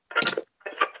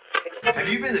Have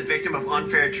you been the victim of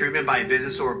unfair treatment by a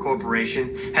business or a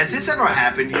corporation? Has this ever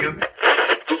happened to you? Who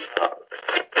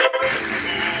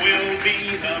will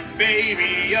be the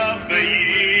baby of the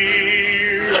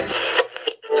year?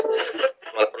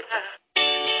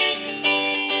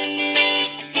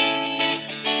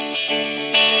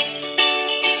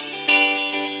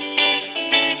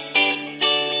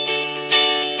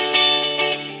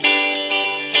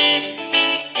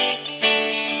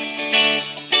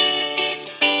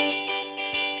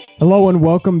 Hello and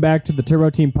welcome back to the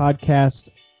Turbo Team Podcast.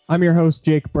 I'm your host,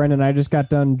 Jake Brennan. I just got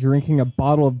done drinking a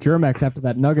bottle of Germex after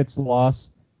that Nuggets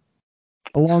loss.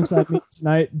 Alongside me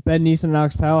tonight, Ben Neeson and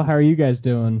Alex Powell. How are you guys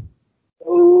doing?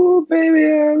 Oh, baby,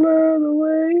 I love the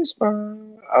way you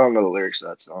smile. I don't know the lyrics of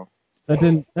that song. That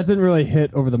didn't really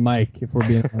hit over the mic, if we're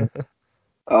being honest.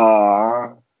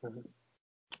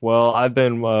 Well, I've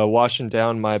been washing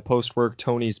down my post-work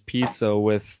Tony's Pizza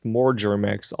with more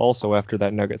Germex also after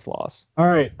that Nuggets loss. All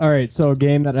right. So a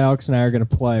game that Alex and I are going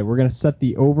to play. We're going to set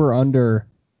the over-under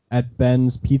at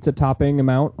Ben's pizza topping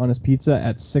amount on his pizza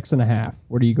at 6.5.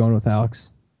 What are you going with,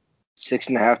 Alex?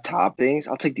 6.5 toppings?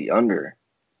 I'll take the under.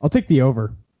 I'll take the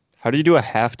over. How do you do a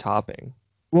half topping?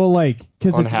 Well,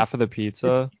 because on it's half of the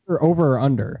pizza? It's either over or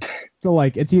under. So,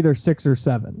 it's either 6 or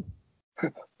 7.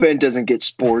 Ben doesn't get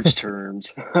sports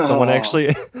terms.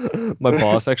 My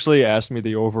boss actually asked me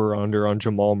the over or under on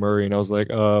Jamal Murray, and I was like,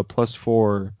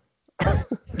 +4. All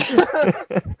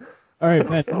right,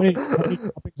 Ben, how many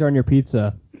toppings are on your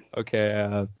pizza?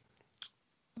 Okay,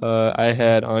 I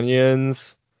had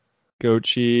onions, goat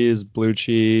cheese, blue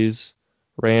cheese,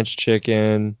 ranch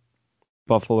chicken,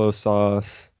 buffalo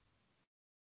sauce,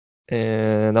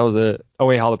 and that was it. Oh,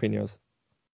 wait, jalapenos.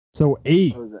 So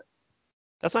 8. What was that?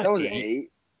 That's not That was 8. 8.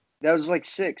 That was like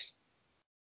 6.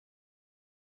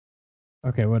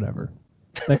 Okay, whatever.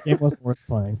 That game wasn't worth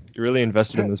playing. You really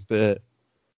invested in this bit.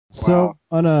 So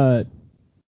on a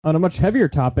much heavier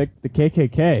topic, the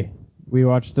KKK. We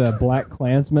watched Black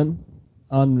Klansman.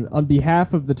 On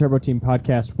behalf of the Turbo Team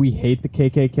Podcast, we hate the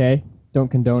KKK. Don't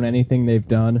condone anything they've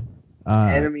done.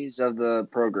 Enemies of the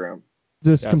program.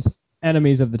 Just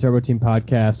enemies of the Turbo Team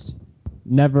Podcast.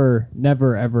 Never,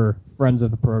 ever friends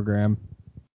of the program.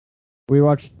 We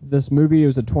watched this movie. It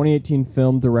was a 2018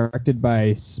 film directed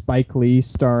by Spike Lee,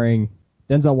 starring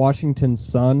Denzel Washington's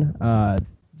son,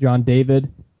 John David,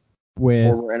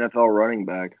 with former NFL running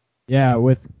back. Yeah,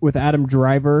 with Adam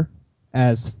Driver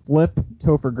as Flip,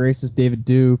 Topher Grace as David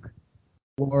Duke,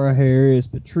 Laura Harris as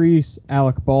Patrice,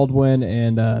 Alec Baldwin,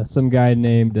 and some guy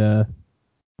named a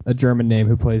German name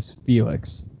who plays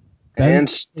Felix. And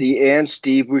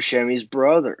Steve Buscemi's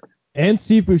brother. And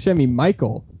Steve Buscemi,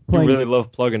 Michael. You really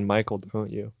love plugging Michael,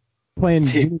 don't you? Playing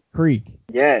Jimmy Creek.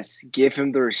 Yes, give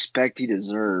him the respect he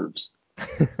deserves.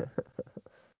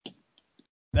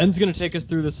 Ben's going to take us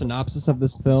through the synopsis of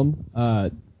this film.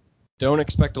 Don't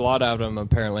expect a lot out of him,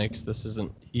 apparently, because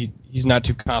he's not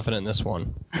too confident in this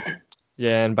one.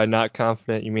 Yeah, and by not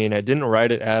confident, you mean I didn't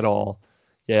write it at all.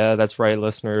 Yeah, that's right,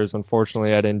 listeners.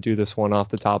 Unfortunately, I didn't do this one off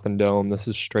the top and dome. This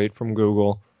is straight from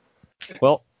Google.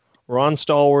 Well, Ron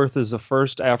Stallworth is the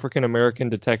first African-American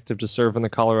detective to serve in the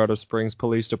Colorado Springs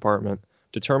Police Department.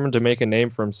 Determined to make a name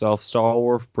for himself,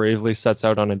 Stallworth bravely sets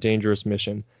out on a dangerous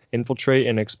mission: infiltrate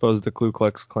and expose the Ku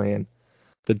Klux Klan.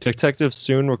 The detective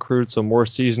soon recruits a more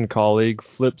seasoned colleague,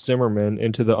 Flip Zimmerman,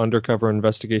 into the undercover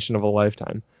investigation of a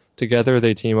lifetime. Together,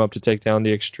 they team up to take down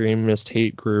the extremist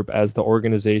hate group as the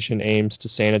organization aims to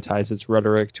sanitize its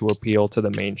rhetoric to appeal to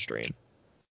the mainstream.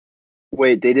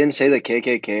 Wait, they didn't say the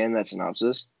KKK in that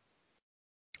synopsis?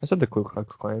 I said the Ku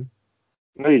Klux Klan.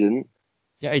 No, you didn't.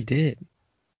 Yeah, I did.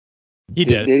 He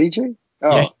did. Did he, Jay?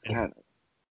 Oh, yeah. God.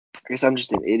 I guess I'm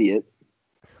just an idiot.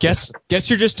 Guess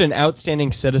you're just an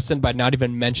outstanding citizen by not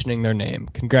even mentioning their name.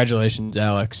 Congratulations,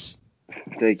 Alex.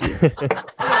 Thank you.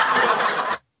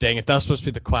 Dang it, that was supposed to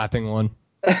be the clapping one.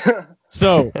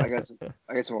 So I got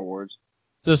some awards.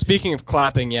 So speaking of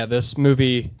clapping, yeah, this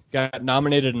movie got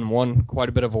nominated and won quite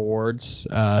a bit of awards.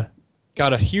 Got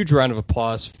a huge round of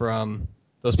applause from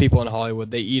those people in Hollywood.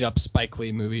 They eat up Spike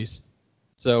Lee movies.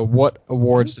 So what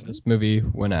awards did this movie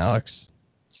win, Alex?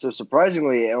 So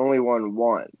surprisingly, it only won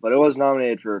 1, but it was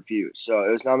nominated for a few. So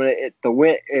it was nominated.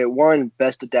 It won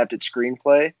Best Adapted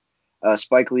Screenplay.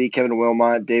 Spike Lee, Kevin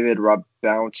Willmott, David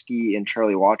Rabowski, and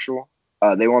Charlie Watchell.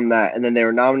 They won that, and then they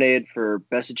were nominated for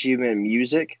Best Achievement in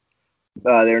Music.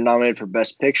 They were nominated for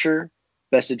Best Picture,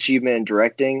 Best Achievement in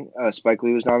Directing. Spike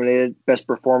Lee was nominated. Best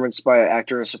Performance by an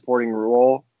Actor in a Supporting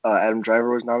Role. Adam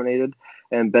Driver was nominated,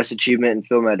 and Best Achievement in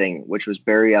Film Editing, which was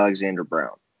Barry Alexander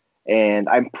Brown. And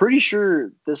I'm pretty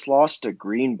sure this lost to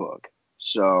Green Book.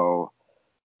 So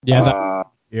yeah,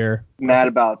 mad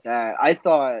about that. I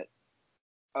thought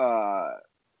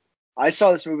I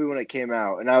saw this movie when it came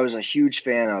out, and I was a huge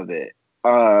fan of it.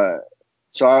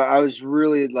 So I was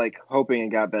really like hoping it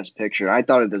got Best Picture. I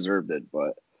thought it deserved it,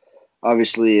 but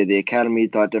obviously the Academy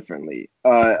thought differently.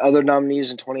 Other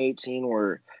nominees in 2018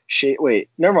 were wait,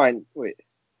 never mind. Wait,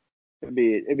 it'd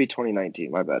be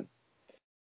 2019. My bad.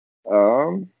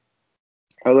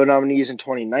 Other nominees in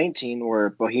 2019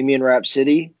 were Bohemian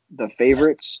Rhapsody, The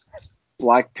Favorites,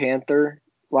 Black Panther,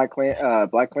 Black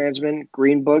Klansman,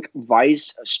 Green Book,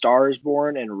 Vice, A Star Is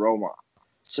Born, and Roma.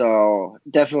 So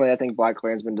definitely, I think Black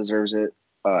Klansman deserves it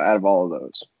out of all of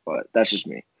those. But that's just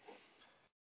me.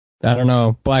 I don't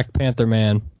know. Black Panther,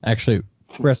 man. Actually,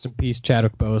 rest in peace,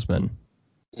 Chadwick Boseman.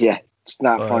 Yeah, it's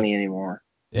not funny anymore.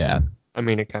 Yeah. I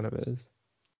mean, it kind of is.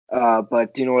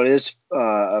 But do you know what is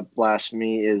a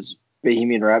blasphemy is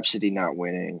Bohemian Rhapsody not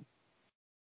winning.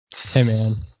 Hey,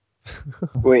 man.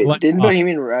 Wait, didn't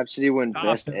Bohemian Rhapsody win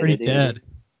Best It's already Editing? dead.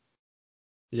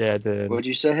 Yeah, it did. What'd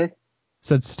you say?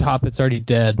 Said stop, it's already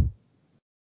dead.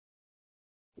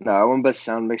 No, I won Best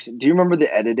Sound Mixing. Do you remember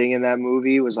the editing in that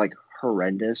movie was like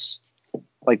horrendous?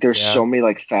 Like there's so many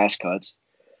like fast cuts.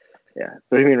 Yeah,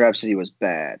 Bohemian Rhapsody was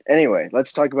bad. Anyway,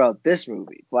 let's talk about this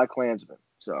movie, Black Klansman.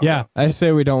 So yeah, I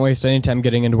say we don't waste any time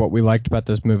getting into what we liked about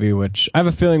this movie, which I have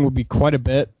a feeling will be quite a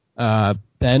bit.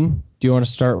 Ben, do you want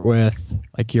to start with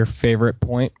like your favorite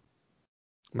point?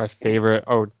 My favorite.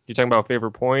 Oh, you talking about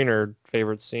favorite point or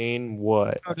favorite scene?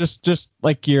 What? Oh, just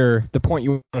like the point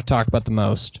you want to talk about the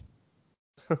most.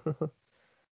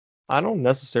 I don't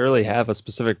necessarily have a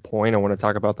specific point I want to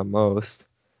talk about the most,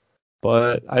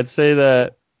 but I'd say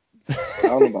that I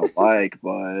don't know about like,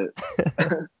 but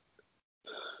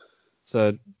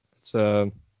it's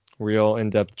a real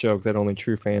in-depth joke that only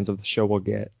true fans of the show will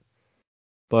get.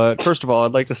 But first of all,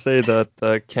 I'd like to say that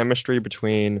the chemistry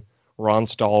between Ron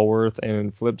Stallworth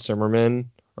and Flip Zimmerman,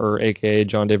 or aka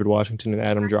John David Washington and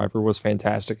Adam Driver, was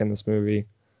fantastic in this movie.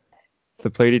 They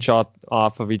played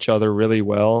off of each other really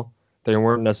well. They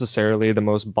weren't necessarily the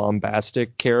most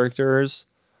bombastic characters,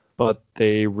 but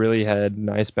they really had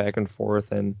nice back and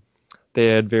forth, and they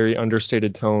had very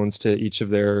understated tones to each of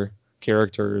their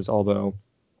characters, although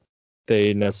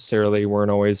they necessarily weren't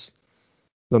always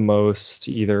the most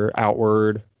either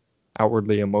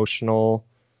outwardly emotional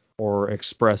or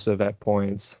expressive at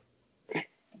points.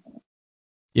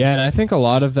 Yeah, and I think a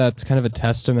lot of that's kind of a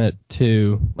testament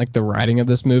to like the writing of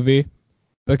this movie,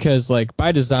 because like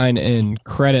by design and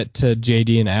credit to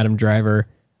JD and Adam Driver,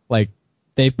 like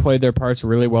they played their parts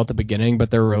really well at the beginning,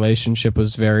 but their relationship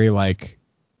was very like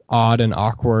odd and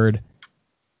awkward.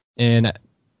 And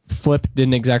Flip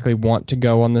didn't exactly want to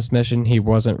go on this mission. He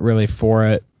wasn't really for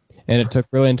it. And it took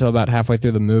really until about halfway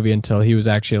through the movie until he was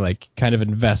actually like kind of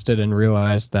invested and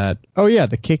realized that, oh yeah,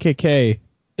 the KKK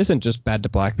isn't just bad to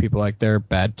black people, like they're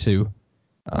bad to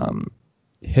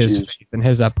his faith and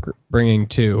his upbringing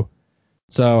too.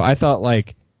 So I thought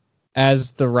like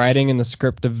as the writing and the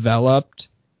script developed,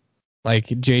 like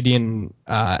JD and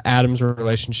Adam's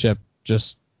relationship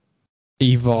just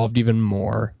evolved even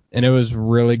more, and it was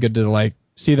really good to like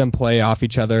see them play off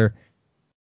each other.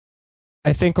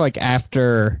 I think like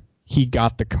after he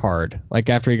got the card, like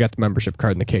after he got the membership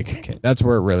card in the KKK, that's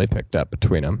where it really picked up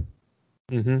between them.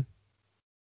 Mm-hmm.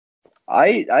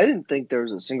 I didn't think there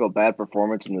was a single bad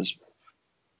performance in this.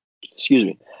 Excuse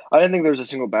me. I didn't think there was a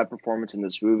single bad performance in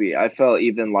this movie. I felt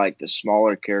even like the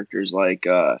smaller characters, like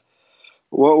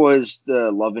what was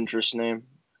the love interest name?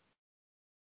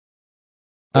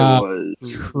 It was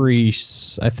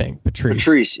Patrice, I think.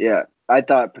 Patrice, yeah. I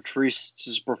thought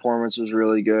Patrice's performance was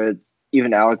really good.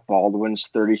 Even Alec Baldwin's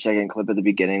 30-second clip at the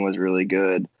beginning was really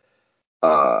good.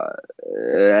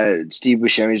 Steve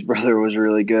Buscemi's brother was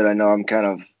really good. I know I'm kind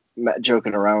of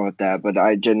joking around with that, but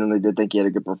I genuinely did think he had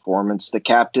a good performance. The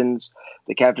captain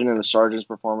and the sergeant's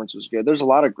performance was good. There's a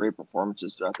lot of great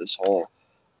performances throughout this whole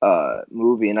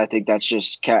movie, and I think that's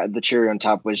just the cherry on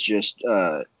top was just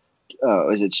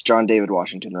it's John David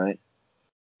Washington, right?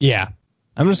 Yeah,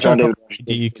 I'm just going to call him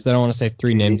JD because I don't want to say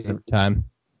three names every time.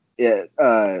 Yeah,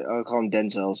 I'll call him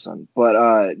Denzel's son.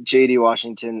 But J.D.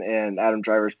 Washington and Adam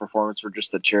Driver's performance were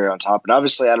just the cherry on top. And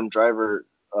obviously Adam Driver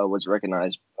was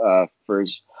recognized for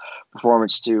his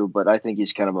performance too, but I think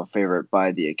he's kind of a favorite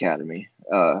by the Academy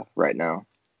right now.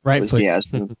 Rightfully.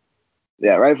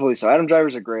 Yeah, rightfully so. Adam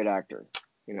Driver's a great actor.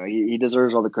 You know, he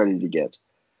deserves all the credit he gets,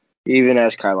 even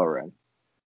as Kylo Ren.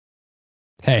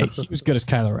 Hey, he was good as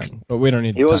Kylo Ren, but we don't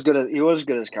need to He was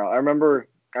good as Kylo. I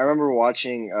remember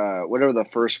watching whatever the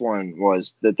first one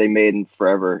was that they made in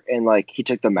forever, and like he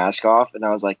took the mask off, and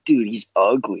I was like, dude, he's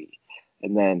ugly.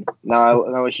 And then now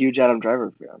I'm a huge Adam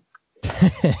Driver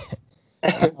fan.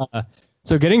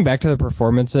 So getting back to the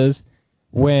performances,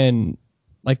 when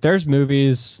like there's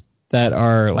movies that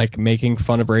are like making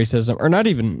fun of racism, or not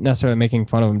even necessarily making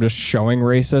fun of them, just showing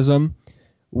racism,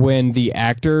 when the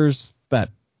actors that,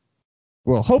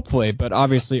 well, hopefully, but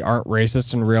obviously aren't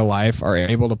racist in real life, are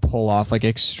able to pull off like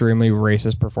extremely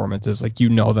racist performances. Like, you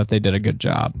know that they did a good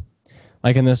job.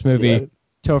 Like in this movie,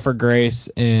 Topher Grace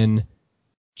in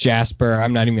Jasper,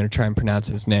 I'm not even going to try and pronounce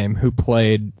his name, who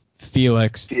played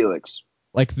Felix.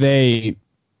 Like they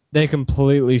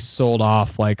completely sold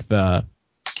off like the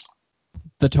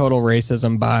total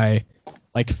racism by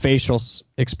like facial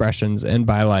expressions and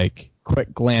by like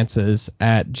quick glances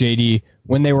at JD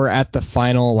when they were at the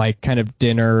final like kind of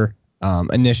dinner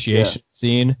initiation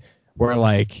scene, where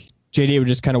like JD would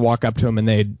just kind of walk up to him and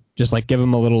they'd just like give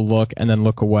him a little look and then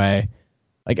look away.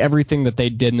 Like everything that they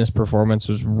did in this performance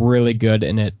was really good,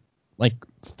 and it like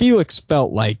Felix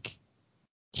felt like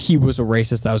he was a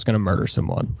racist that was going to murder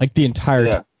someone like the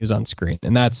entire time he was on screen.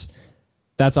 And that's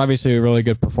obviously a really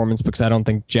good performance, because I don't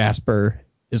think Jasper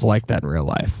is like that in real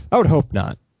life. I would hope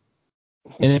not.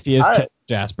 And if he is,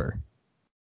 Jasper.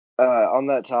 On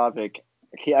that topic,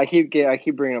 I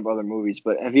keep bringing up other movies,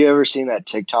 but have you ever seen that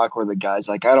TikTok where the guy's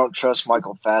like, I don't trust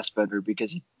Michael Fassbender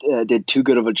because he did too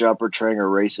good of a job portraying a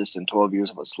racist in 12 Years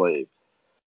of a Slave?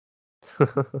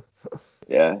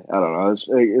 Yeah, I don't know.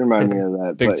 It reminded me of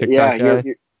that. Big but TikTok guy.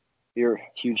 You're a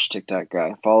huge TikTok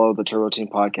guy. Follow the Turbo Team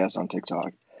podcast on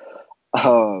TikTok.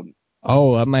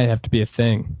 That might have to be a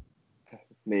thing.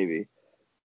 Maybe.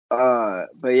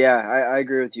 But yeah, I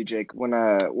agree with you, Jake.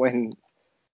 When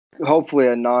hopefully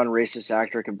a non-racist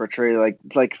actor can portray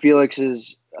like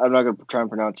Felix's, I'm not gonna try and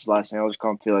pronounce his last name, I'll just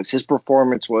call him Felix. His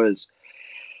performance was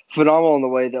phenomenal in the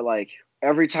way that like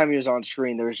every time he was on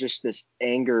screen there was just this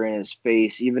anger in his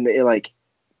face, even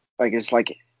it's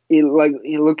like he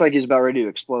looked like he was about ready to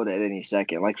explode at any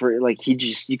second. Like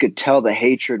you could tell the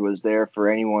hatred was there for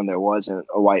anyone that wasn't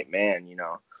a white man, you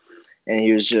know. And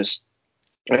it was just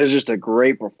a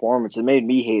great performance. It made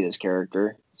me hate his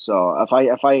character. So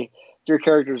if your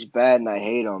character's bad and I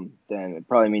hate him, then it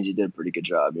probably means you did a pretty good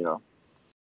job, you know.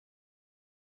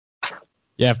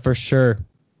 Yeah, for sure.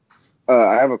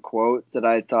 I have a quote that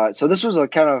I thought. So this was a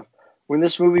kind of, when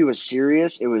this movie was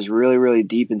serious, it was really, really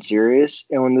deep and serious.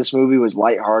 And when this movie was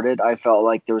lighthearted, I felt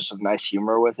like there was some nice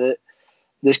humor with it.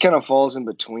 This kind of falls in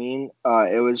between.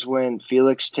 It was when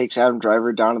Felix takes Adam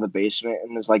Driver down to the basement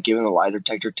and is like giving a lie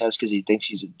detector test because he thinks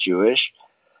he's Jewish.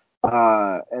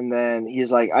 And then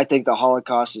he's like, I think the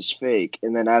Holocaust is fake.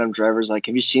 And then Adam Driver's like,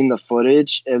 have you seen the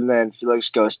footage? And then Felix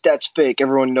goes, that's fake.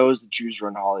 Everyone knows the Jews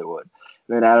run Hollywood.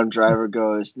 And then Adam Driver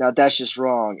goes, now that's just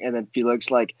wrong. And then Felix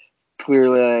like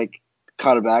clearly like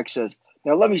caught it back, says,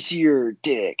 now let me see your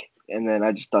dick. And then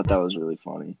I just thought that was really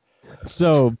funny.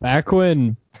 So back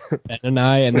when Ben and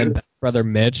I and then Ben's brother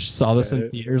Mitch saw this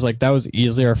in theaters, like that was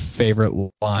easily our favorite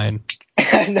line.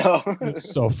 I know. It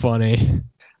was so funny.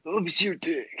 Let me see your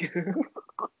dick.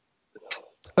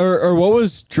 Or what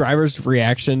was Driver's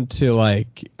reaction to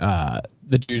like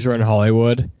the Jews run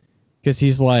Hollywood? Because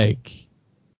he's like,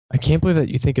 I can't believe that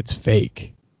you think it's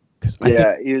fake. He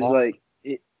was awesome.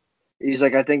 He's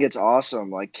like, I think it's awesome.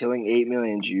 Like killing 8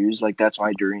 million Jews, like that's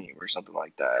my dream or something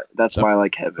like that. That's my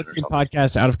like heaven or something.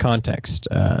 Podcast out of context.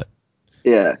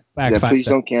 Please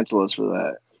don't cancel us for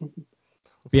that.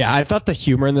 Yeah, I thought the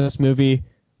humor in this movie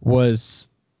was,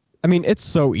 I mean, it's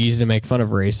so easy to make fun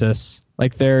of racists.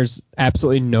 Like there's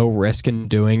absolutely no risk in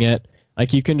doing it.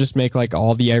 Like you can just make like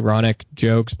all the ironic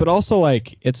jokes, but also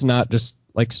like it's not just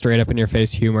like straight up in your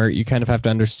face humor. You kind of have to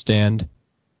understand.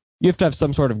 You have to have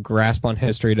some sort of grasp on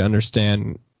history to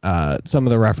understand some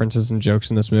of the references and jokes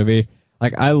in this movie.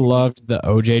 Like I loved the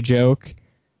OJ joke.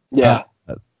 Yeah.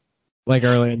 Like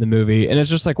early in the movie, and it's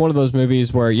just like one of those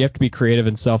movies where you have to be creative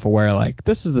and self-aware. Like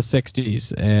this is the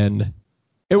 60s, and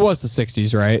it was the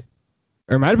 60s, right?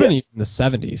 Or it might have been even the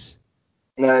 70s.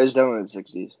 No, it was definitely the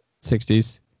 60s.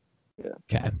 60s? Yeah.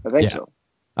 Okay. I think so.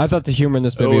 I thought the humor in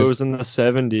this movie was in the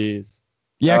 70s.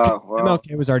 Yeah, because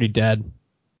MLK was already dead.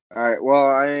 All right. Well,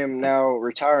 I am now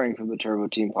retiring from the Turbo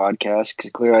Team podcast because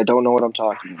clearly I don't know what I'm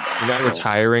talking about. You're not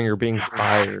retiring. You're being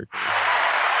fired.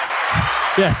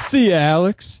 Yeah, see ya,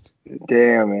 Alex.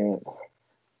 Damn it.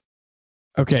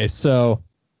 Okay, so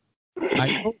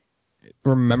I don't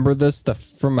remember this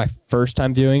from my first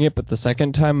time viewing it, but the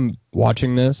second time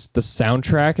watching this, the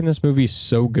soundtrack in this movie is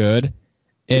so good.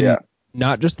 And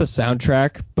not just the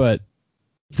soundtrack, but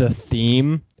the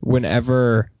theme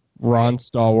whenever Ron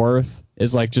Stallworth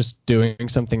is like just doing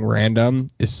something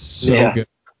random is so good.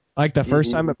 Like the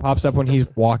first time it pops up when he's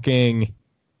walking,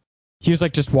 he was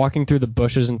like just walking through the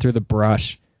bushes and through the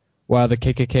brush while the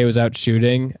KKK was out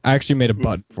shooting. I actually made a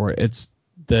button for it. It's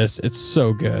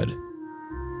so good.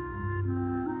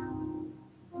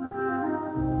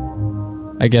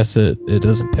 I guess it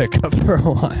doesn't pick up for a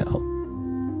while.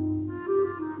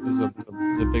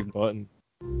 It's a big button.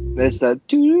 It's that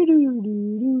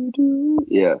doo-doo-doo-doo-doo.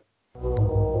 Yeah.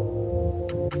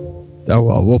 Oh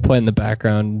well, we'll play in the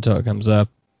background until it comes up.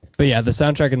 But yeah, the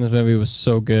soundtrack in this movie was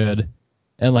so good,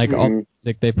 and like all the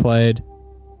music they played.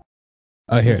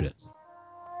 Oh, here it is.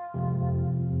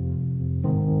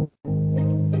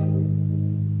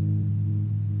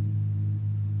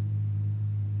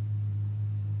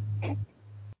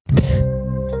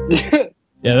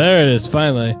 Yeah, there it is,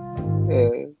 finally.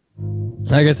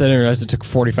 I guess I didn't realize it took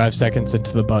 45 seconds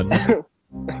into the button.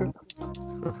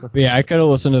 But yeah, I could have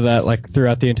listened to that like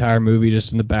throughout the entire movie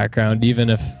just in the background, even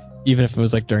if it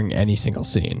was like during any single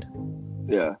scene.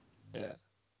 Yeah. Yeah.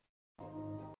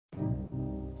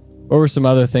 What were some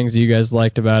other things that you guys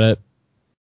liked about it?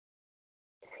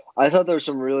 I thought there were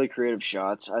some really creative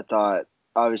shots. I thought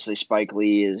obviously Spike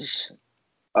Lee is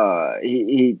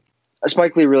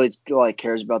Spike Lee really like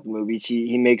cares about the movies.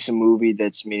 He makes a movie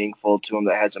that's meaningful to him,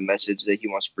 that has a message that he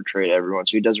wants to portray to everyone.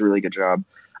 So he does a really good job.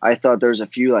 I thought there was a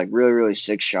few like really, really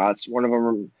sick shots. One of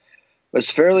them was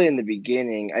fairly in the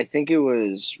beginning. I think it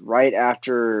was right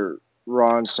after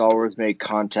Ron Stallworth made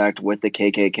contact with the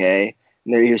KKK,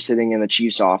 and there he was sitting in the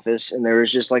chief's office, and there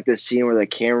was just like this scene where the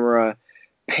camera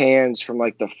pans from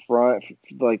like the front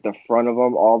of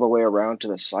them all the way around to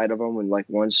the side of them in like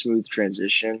one smooth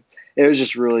transition. It was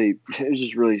just really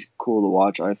cool to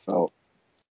watch, I felt.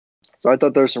 So I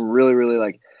thought there was some really, really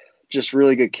like just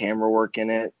really good camera work in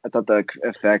it. I thought the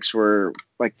effects were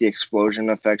like the explosion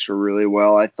effects were really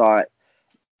well. I thought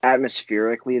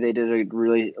atmospherically they did a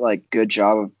really like good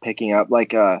job of picking up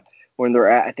like when they're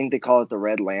at, I think they call it the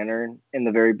Red Lantern in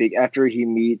the very big, after he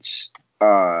meets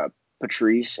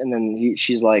Patrice, and then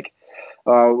she's like,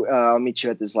 I'll meet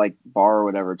you at this like bar or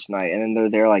whatever tonight, and then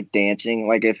they're there like dancing.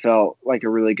 Like it felt like a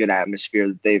really good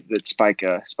atmosphere that Spike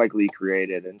Lee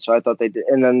created, and so I thought they did.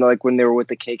 And then like when they were with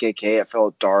the KKK, it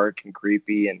felt dark and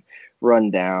creepy and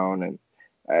run down,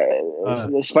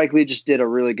 and Spike Lee just did a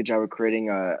really good job of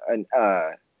creating an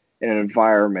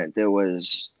environment that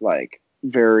was like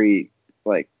very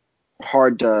like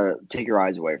hard to take your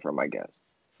eyes away from, I guess.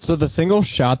 So the single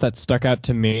shot that stuck out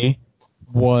to me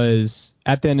was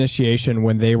at the initiation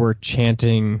when they were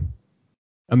chanting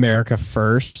America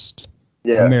First.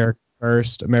 Yeah. America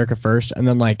First, America First. And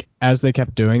then like as they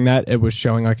kept doing that, it was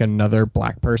showing like another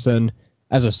black person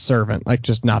as a servant, like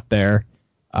just not there,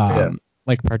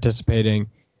 like participating.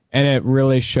 And it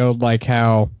really showed like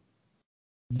how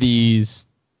these,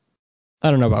 I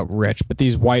don't know about rich, but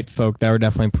these white folk that were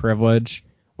definitely privileged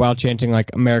while chanting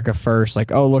like America First,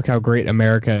 like, oh, look how great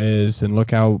America is and look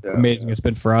how amazing it's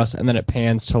been for us. And then it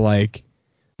pans to like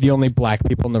the only black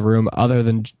people in the room other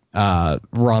than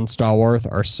Ron Stallworth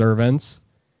are servants.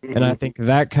 Mm-hmm. And I think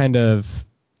that kind of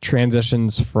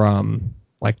transitions from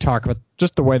like talk about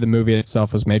just the way the movie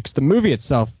itself was made. 'Cause the movie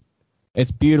itself, it's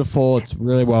beautiful. It's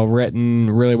really well written,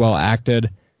 really well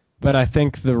acted. But I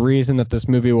think the reason that this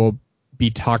movie will be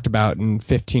talked about in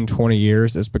 15, 20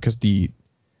 years is because the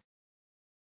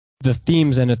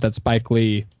themes in it that Spike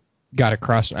Lee got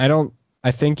across.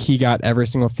 I think he got every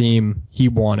single theme he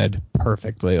wanted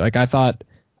perfectly. Like I thought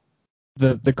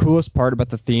the coolest part about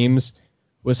the themes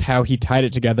was how he tied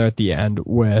it together at the end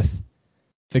with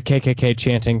the KKK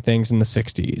chanting things in the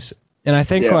 60s. And I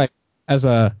think like as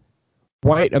a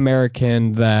white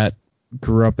American that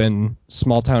grew up in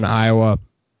small town Iowa,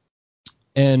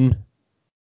 and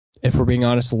if we're being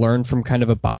honest, learned from kind of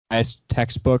a biased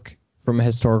textbook from a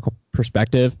historical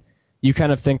perspective, you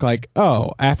kind of think like,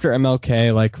 oh, after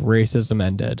MLK, like racism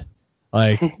ended.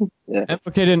 Like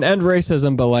MLK didn't end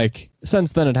racism, but like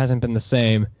since then it hasn't been the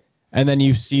same. And then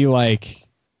you see like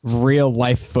real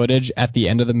life footage at the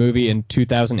end of the movie in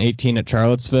 2018 at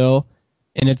Charlottesville,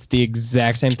 and it's the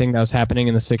exact same thing that was happening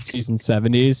in the 60s and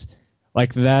 70s.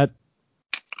 Like that,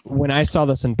 when I saw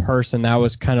this in person, that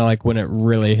was kind of like when it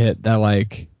really hit that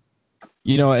like,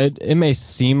 you know, it may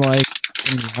seem like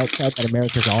from the outside that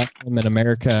America's awesome and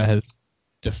America has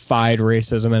defied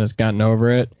racism and has gotten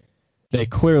over it. They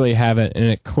clearly haven't, and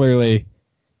it clearly,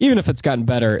 even if it's gotten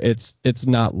better, it's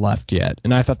not left yet.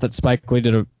 And I thought that Spike Lee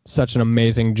did such an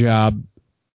amazing job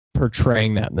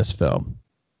portraying that in this film.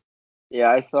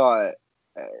 Yeah, I thought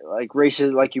like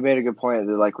racism, like you made a good point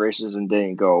that like racism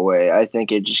didn't go away. I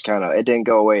think it didn't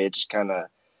go away. It just kind of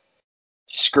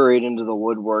scurried into the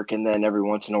woodwork, and then every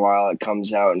once in a while it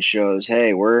comes out and shows,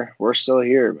 hey, we're still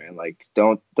here, man. Like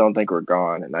don't think we're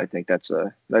gone. And I think that's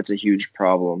a huge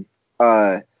problem.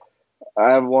 I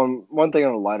have one thing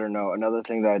on a lighter note. Another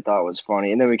thing that I thought was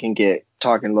funny, and then we can get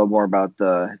talking a little more about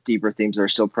the deeper themes that are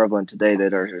still prevalent today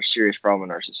that are a serious problem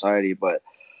in our society. But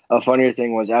a funnier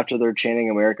thing was after they're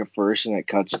chanting America First and it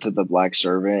cuts to the black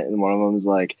servant and one of them's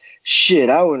like, shit,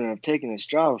 I wouldn't have taken this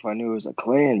job if I knew it was a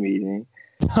Klan meeting.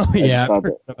 Oh yeah,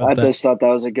 I just thought that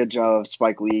was a good job of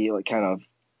Spike Lee, like kind of,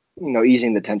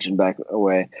 easing the tension back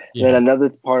away. Yeah. And then another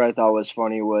part I thought was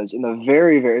funny was in the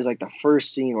it was like the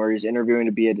first scene where he's interviewing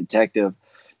to be a detective.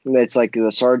 And it's like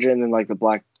the sergeant and then like the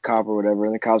black cop or whatever.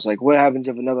 And the cop's like, what happens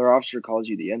if another officer calls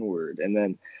you the N-word? And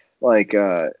then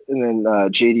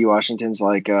JD Washington's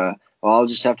like, well, I'll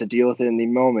just have to deal with it in the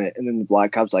moment. And then the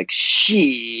black cop's like,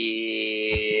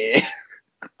 shit.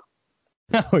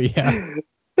 Oh yeah.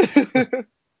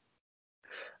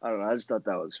 I don't know. I just thought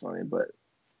that was funny, but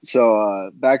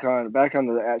so back on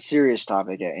the serious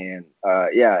topic at hand.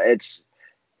 It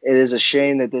is a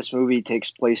shame that this movie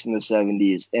takes place in the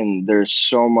 70s, and there's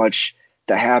so much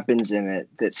that happens in it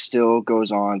that still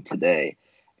goes on today.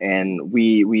 And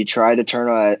we try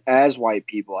to as white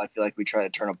people, I feel like we try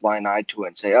to turn a blind eye to it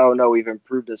and say, oh no, we've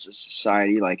improved as a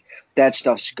society. Like that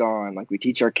stuff's gone. Like we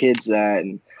teach our kids that,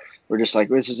 and we're just like,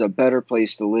 this is a better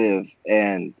place to live.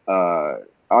 And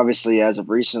obviously, as of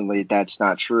recently, that's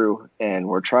not true, and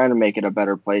we're trying to make it a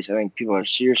better place. I think people are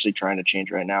seriously trying to change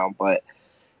right now, but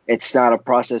it's not a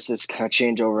process that's going to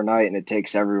change overnight, and it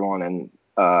takes everyone. And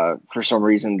for some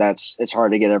reason, it's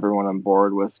hard to get everyone on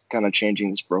board with kind of changing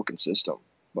this broken system.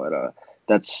 But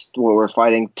that's what we're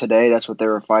fighting today. That's what they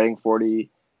were fighting 40,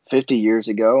 50 years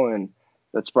ago, and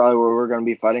that's probably what we're going to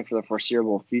be fighting for the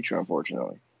foreseeable future,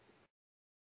 unfortunately.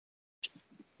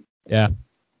 Yeah.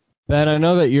 Ben, I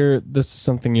know that this is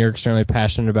something you're extremely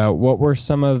passionate about. What were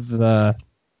some of the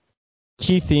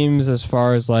key themes as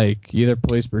far as like either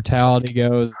police brutality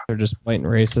goes or just blatant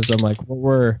racism? Like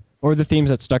what were the themes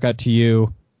that stuck out to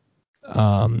you?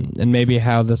 And maybe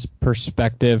how this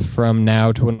perspective from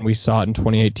now to when we saw it in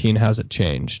 2018, how's it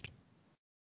changed?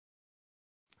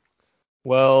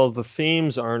 Well, the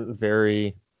themes aren't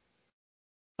very,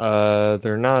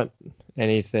 they're not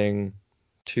anything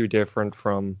too different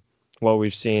from what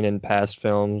we've seen in past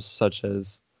films, such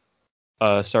as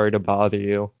Sorry to Bother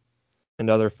You, and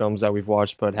other films that we've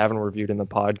watched but haven't reviewed in the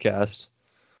podcast,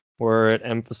 where it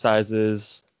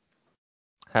emphasizes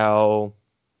how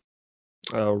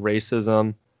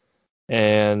racism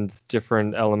and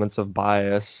different elements of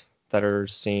bias that are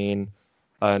seen,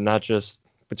 not just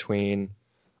between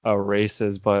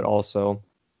races, but also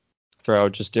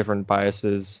throughout just different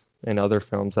biases in other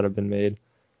films that have been made.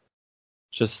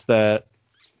 Just that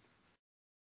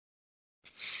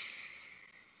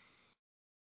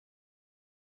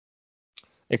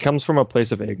it comes from a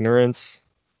place of ignorance.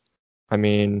 I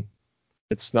mean,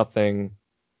 it's nothing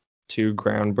too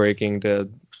groundbreaking to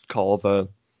call the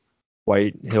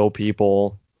white hill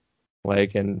people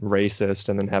and racist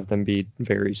and then have them be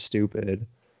very stupid.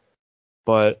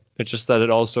 But it's just that it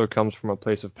also comes from a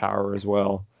place of power as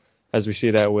well, as we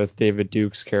see that with David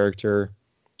Duke's character,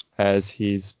 as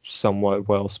he's somewhat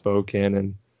well spoken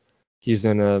and he's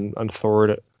in an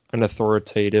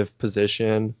authoritative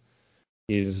position.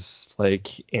 He's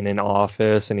in an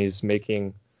office and he's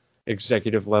making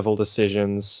executive level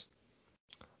decisions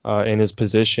in his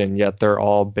position, yet they're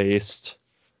all based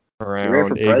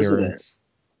around ignorance. President.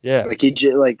 Yeah.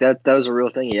 That was a real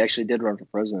thing. He actually did run for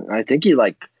president. And I think he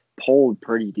polled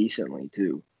pretty decently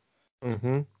too.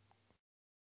 Mm-hmm.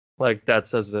 That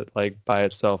says it by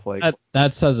itself.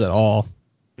 That says it all.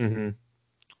 Mm-hmm.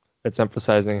 It's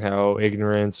emphasizing how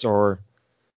ignorance or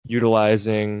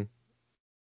utilizing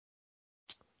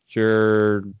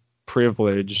your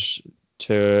privilege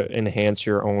to enhance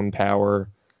your own power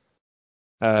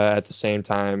at the same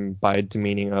time by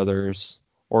demeaning others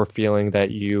or feeling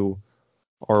that you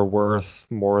are worth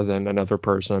more than another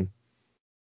person.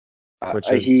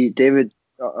 Sorry,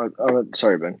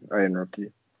 Ben, I interrupted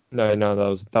you. No, that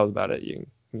was about it. You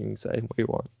can say what you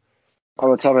want.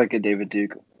 On the topic of David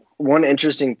Duke, one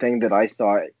interesting thing that I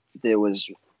thought that was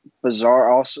bizarre,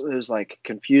 also it was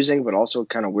confusing, but also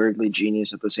kind of weirdly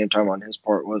genius at the same time on his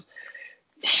part, was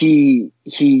he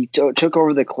took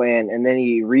over the Klan and then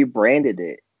he rebranded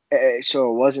it. So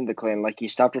it wasn't the Klan. He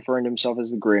stopped referring to himself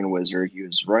as the Grand Wizard. He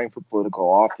was running for political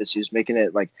office. He was making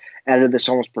it added this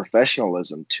almost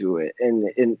professionalism to it,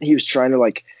 and he was trying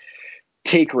to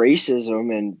take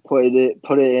racism and put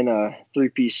it in a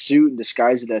 3-piece suit and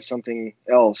disguise it as something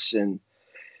else, and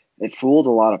it fooled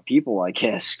a lot of people, I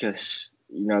guess, because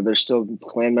there's still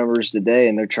Klan members today,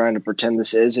 and they're trying to pretend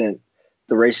this isn't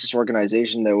the racist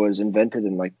organization that was invented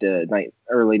in the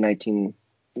early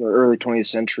 20th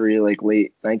century,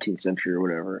 late 19th century or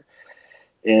whatever.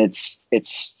 And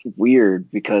it's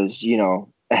weird because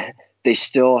they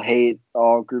still hate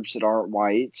all groups that aren't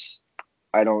whites.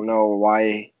 I don't know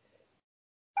why.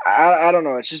 I don't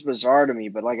know. It's just bizarre to me.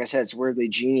 But like I said, it's weirdly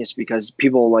genius because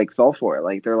people like fell for it.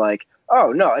 Like they're like,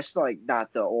 oh no, it's like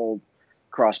not the old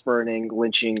cross burning,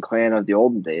 lynching Klan of the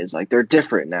olden days. Like they're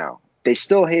different now. They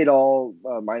still hate all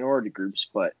minority groups,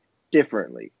 but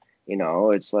differently.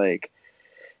 It's like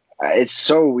it's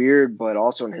so weird, but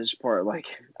also on his part, like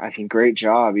I mean, great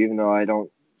job. Even though I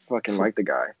don't fucking like the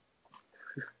guy,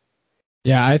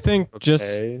 Yeah, I think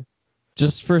Okay.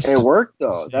 just for it worked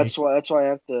though. sake, That's why I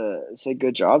have to say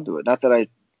good job to it. Not that I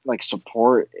like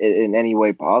support it in any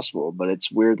way possible, but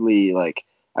it's weirdly like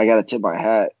I gotta tip my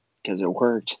hat because it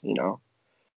worked.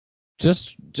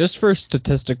 just for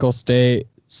statistical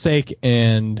sake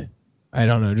and I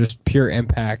don't know, just pure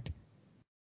impact.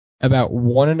 About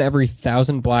 1 in every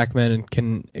 1,000 black men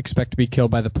can expect to be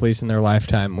killed by the police in their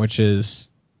lifetime, which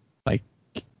is like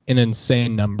an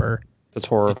insane number. That's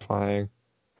horrifying.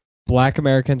 Black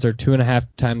Americans are 2.5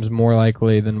 times more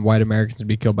likely than white Americans to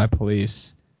be killed by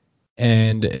police.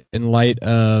 And in light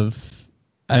of,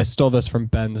 I stole this from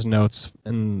Ben's notes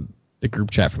in the group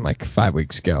chat from like 5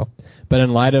 weeks ago, but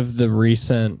in light of the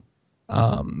recent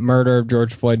murder of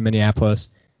George Floyd in Minneapolis,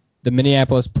 the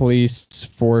Minneapolis police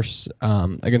force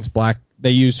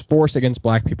they use force against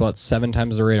black people at 7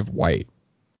 times the rate of white,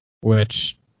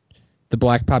 which the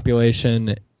black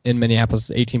population in Minneapolis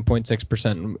is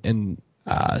 18.6% and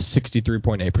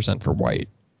 63.8% for white.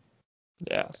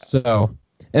 Yeah. So,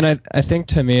 and I think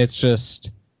to me it's just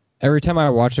every time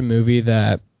I watch a movie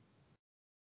that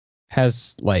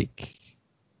has like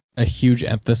a huge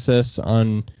emphasis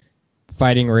on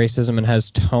fighting racism and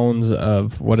has tones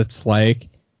of what it's like.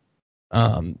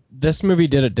 This movie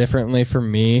did it differently for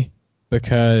me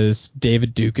because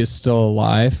David Duke is still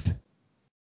alive.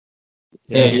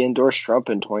 Yeah, And he endorsed Trump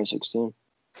in 2016.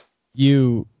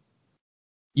 you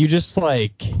just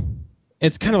like,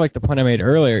 it's kind of like the point I made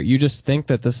earlier. You just think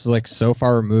that this is like so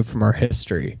far removed from our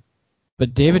history,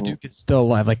 but David Duke is still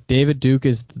alive. Like David Duke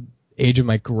is the age of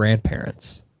my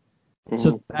grandparents.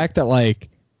 So the fact that like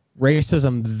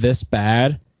racism this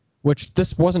bad, which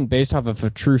this wasn't based off of a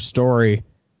true story,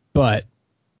 but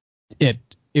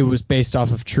it was based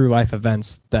off of true life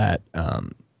events that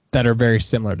are very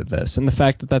similar to this, and the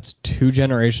fact that that's 2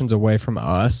 generations away from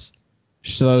us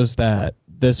shows that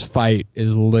this fight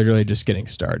is literally just getting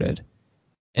started.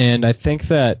 And I think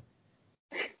that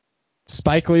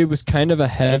Spike Lee was kind of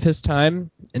ahead of his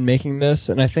time in making this,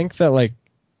 and I think that like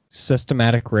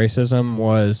systematic racism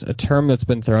was a term that's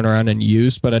been thrown around and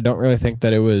used, but I don't really think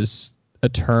that it was a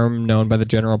term known by the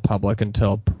general public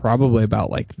until probably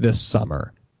about like this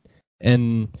summer.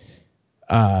 And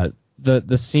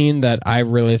the scene that I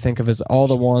really think of is all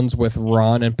the ones with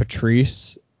Ron and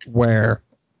Patrice where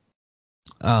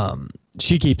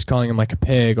she keeps calling him like a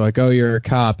pig, like, oh, you're a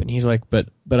cop, and he's like, but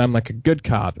I'm like a good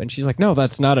cop, and she's like, no,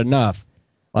 that's not enough,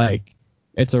 like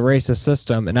it's a racist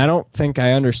system. And I don't think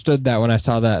I understood that when I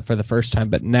saw that for the first time,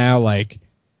 but now like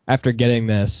after getting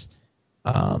this,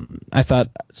 I thought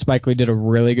Spike Lee did a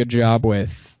really good job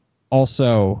with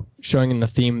also showing in the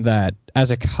theme that as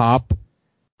a cop,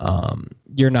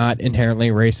 you're not inherently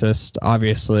racist,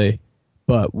 obviously,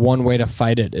 but one way to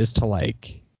fight it is to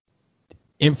like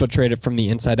infiltrate it from the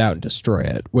inside out and destroy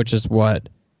it, which is what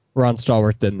Ron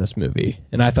Stallworth did in this movie.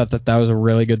 And I thought that that was a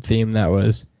really good theme that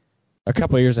was a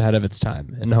couple of years ahead of its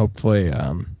time, and hopefully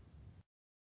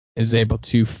is able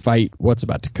to fight what's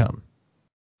about to come.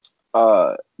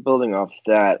 Building off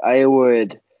that, I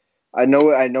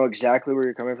know exactly where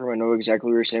you're coming from. I know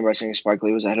exactly what you're saying by saying Spike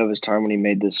Lee was ahead of his time when he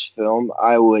made this film.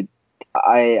 I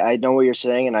know what you're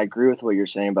saying, and I agree with what you're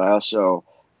saying, but I also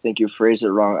think you phrased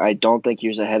it wrong. I don't think he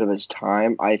was ahead of his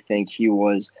time. I think he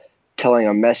was telling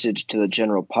a message to the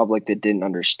general public that didn't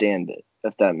understand it,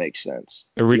 if that makes sense.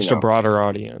 It reached a broader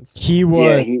audience. He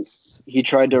was he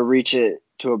tried to reach it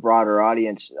to a broader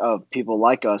audience of people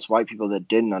like us, white people that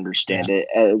didn't understand it,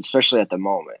 especially at the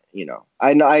moment.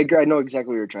 I agree. I know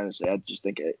exactly what you're trying to say. I just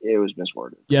think it was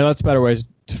misworded. Yeah, that's better ways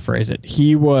to phrase it.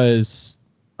 He was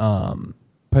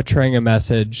portraying a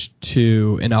message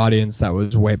to an audience that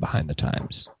was way behind the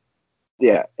times.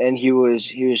 Yeah, and he was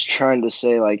trying to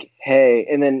say like, hey,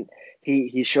 and then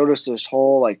he showed us this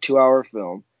whole like 2-hour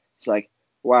film. It's like,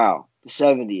 wow, the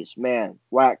 70s, man,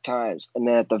 whack times. And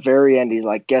then at the very end, he's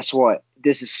like, guess what?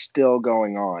 This is still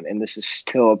going on, and this is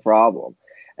still a problem.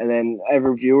 And then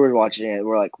every viewer watching it,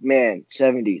 we're like, man,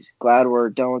 70s, glad we're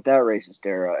done with that racist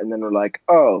era. And then we're like,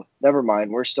 oh, never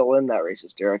mind, we're still in that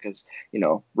racist era because,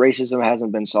 racism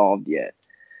hasn't been solved yet.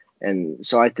 And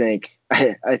so I think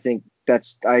I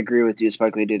agree with you.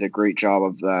 Spike Lee did a great job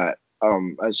of that.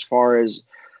 As far as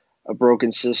a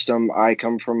broken system, I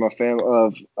come from a family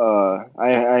of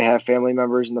I have family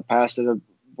members in the past that have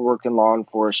worked in law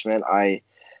enforcement. I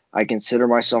I consider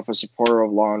myself a supporter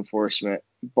of law enforcement,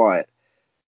 but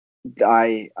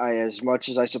I as much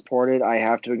as I support it, I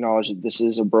have to acknowledge that this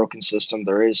is a broken system.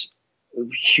 There is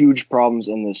huge problems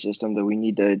in this system that we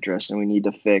need to address and we need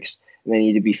to fix, and they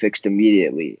need to be fixed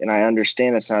immediately. And I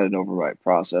understand it's not an overnight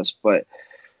process, but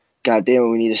God damn it,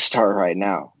 we need to start right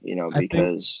now,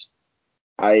 because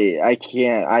I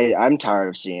can't. I'm tired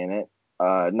of seeing it.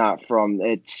 Not from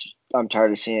it's. I'm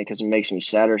tired of seeing it because it makes me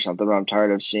sad or something. But I'm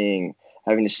tired of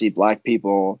having to see black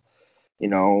people,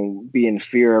 be in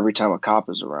fear every time a cop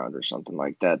is around or something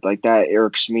like that. Like that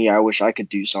irks me. I wish I could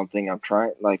do something. I'm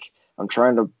trying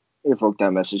to evoke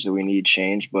that message that we need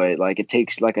change, but it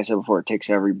takes, like I said before, it takes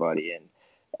everybody. And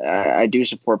I do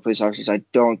support police officers. I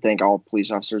don't think all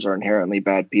police officers are inherently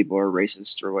bad people or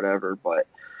racist or whatever, but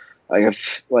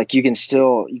you can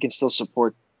still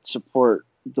support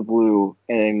the blue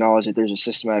and acknowledge that there's a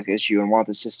systematic issue and want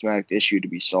the systematic issue to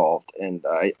be solved. And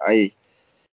I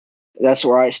that's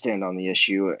where I stand on the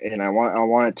issue, and I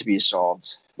want it to be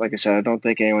solved. Like I said, I don't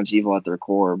think anyone's evil at their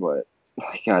core, but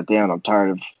God damn, I'm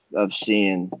tired of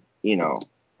seeing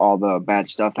all the bad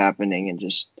stuff happening and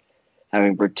just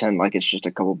having pretend like it's just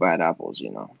a couple bad apples.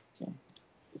 So.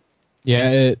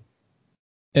 Yeah,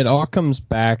 it all comes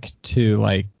back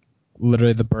to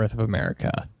literally the birth of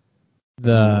America.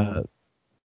 The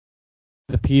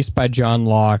piece by John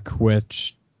Locke,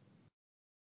 which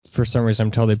for some reason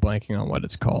I'm totally blanking on what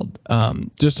it's called,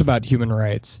 just about human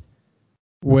rights,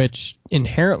 which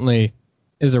inherently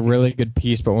is a really good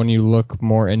piece, but when you look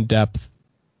more in depth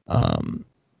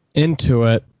into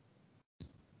it,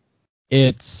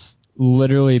 it's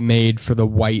literally made for the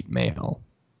white male.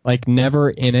 Never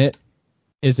in it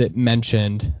is it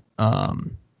mentioned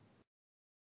John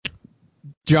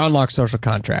Locke's social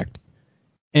contract.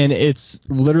 And it's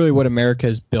literally what America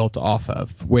is built off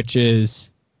of, which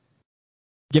is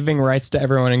giving rights to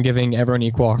everyone and giving everyone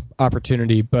equal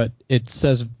opportunity. But it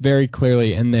says very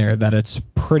clearly in there that it's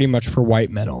pretty much for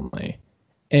white men only.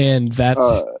 And that's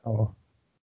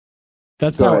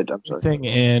everything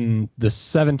in the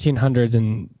 1700s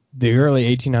and the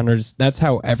early 1800s. That's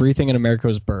how everything in America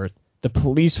was birthed. The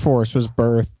police force was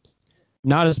birthed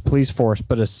not as police force,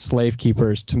 but as slave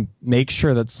keepers to make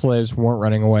sure that slaves weren't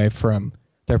running away from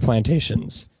their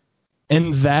plantations.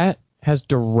 And that has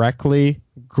directly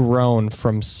grown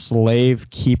from slave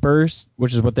keepers,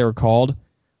 which is what they were called,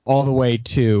 all the way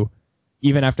to,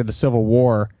 even after the Civil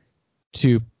War,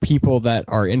 to people that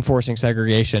are enforcing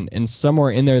segregation. And somewhere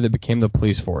in there that became the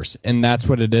police force. And that's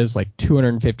what it is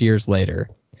 250 years later.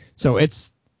 So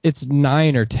it's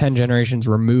 9 or 10 generations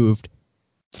removed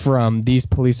from these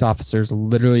police officers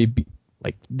literally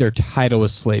their title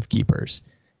was slave keepers.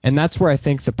 And that's where I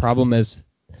think the problem is.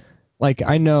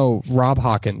 I know Rob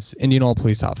Hawkins, Indianola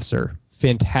police officer,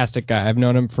 fantastic guy. I've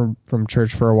known him from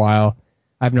church for a while.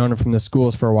 I've known him from the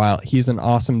schools for a while. He's an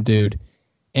awesome dude,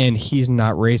 and he's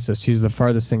not racist. He's the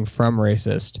farthest thing from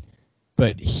racist.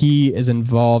 But he is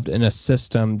involved in a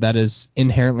system that is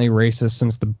inherently racist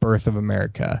since the birth of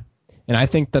America. And I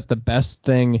think that the best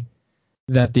thing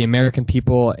that the American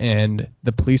people and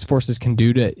the police forces can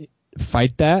do to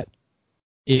fight that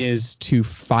is to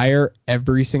fire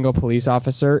every single police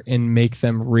officer and make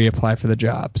them reapply for the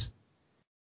jobs.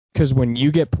 Because when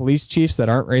you get police chiefs that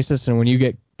aren't racist, and when you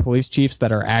get police chiefs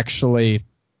that are actually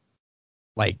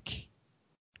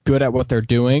good at what they're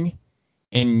doing,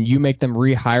 and you make them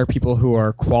rehire people who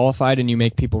are qualified, and you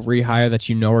make people rehire that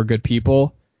are good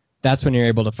people, that's when you're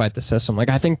able to fight the system.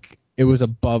 I think it was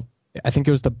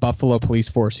the Buffalo police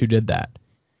force who did that.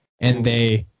 And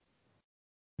they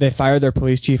fired their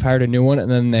police chief, hired a new one, and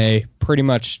then they pretty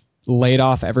much laid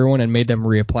off everyone and made them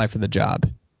reapply for the job.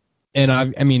 And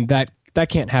I mean that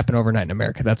can't happen overnight in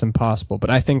America. That's impossible. But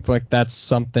I think that's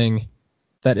something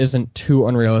that isn't too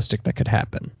unrealistic that could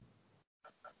happen.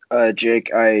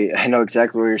 Jake, I know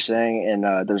exactly what you're saying,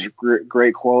 and there's a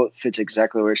great quote fits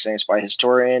exactly what you're saying. It's by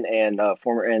historian and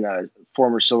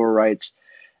former civil rights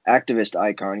activist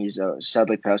icon. He's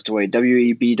sadly passed away.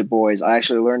 W.E.B. Du Bois. I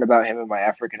actually learned about him in my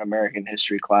African American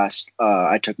history class.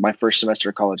 I took my first semester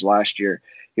of college last year.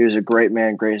 He was a great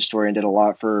man, great historian, did a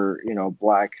lot for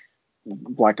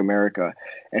Black America.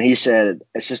 And he said,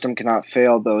 a system cannot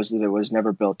fail those that it was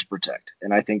never built to protect.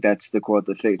 And I think that's the quote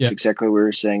that fits exactly what we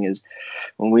were saying is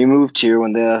when we moved here,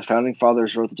 when the founding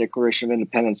fathers wrote the Declaration of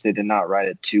Independence, they did not write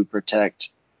it to protect,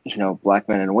 Black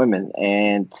men and women.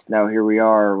 And now here we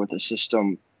are with a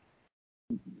system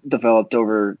developed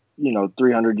over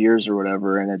 300 years or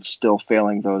whatever, and it's still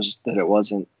failing those that it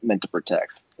wasn't meant to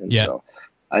protect. And so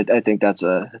I think I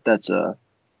think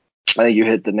you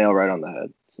hit the nail right on the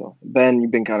head. So Ben,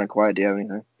 you've been kind of quiet. Do you have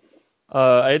anything?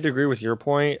 I had to agree with your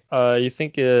point. You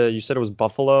think you said it was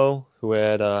Buffalo who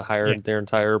had hired their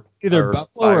entire Either or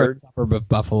Buffalo or a fired. suburb of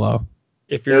Buffalo.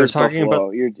 If It you're was talking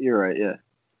Buffalo. You're right. Yeah.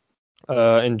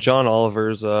 in John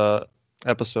Oliver's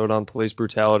episode on police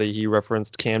brutality, he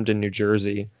referenced Camden, New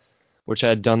Jersey, which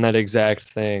had done that exact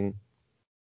thing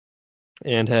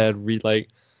and had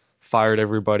fired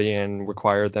everybody and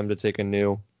required them to take a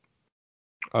new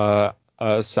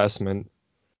assessment,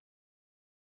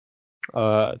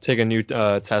 take a new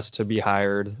test to be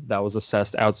hired that was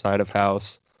assessed outside of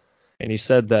house. And he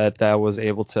said that that was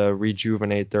able to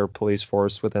rejuvenate their police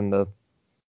force within the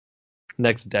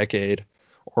next decade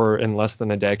or in less than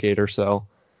a decade or so.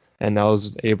 And that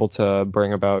was able to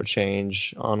bring about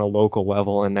change on a local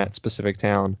level in that specific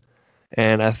town.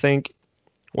 And I think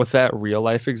with that real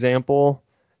life example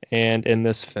and in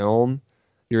this film,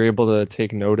 you're able to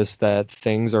take notice that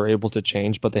things are able to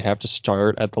change, but they have to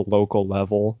start at the local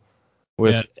level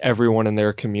with everyone in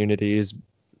their communities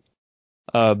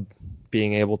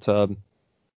being able to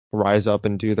rise up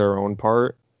and do their own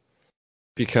part,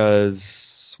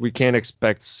 because we can't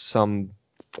expect some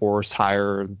force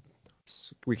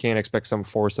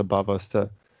above us to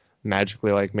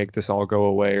magically make this all go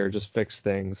away or just fix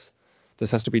things.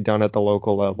 This has to be done at the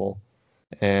local level,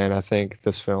 and I think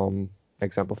this film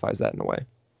exemplifies that in a way.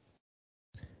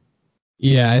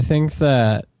 Yeah, I think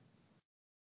that,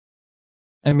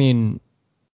 I mean,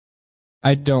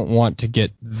 I don't want to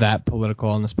get that political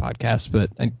on this podcast,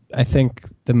 but I think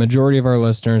the majority of our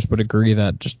listeners would agree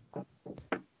that just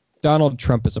Donald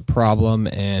Trump is a problem,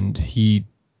 and he's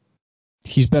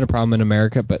been a problem in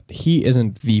America, but he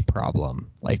isn't the problem.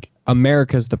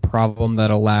 America's the problem that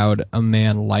allowed a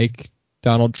man like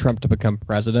Donald Trump to become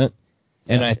president.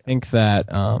 And I think that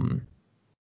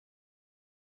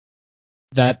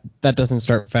that doesn't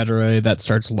start federally, that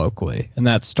starts locally, and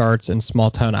that starts in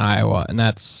small town Iowa, and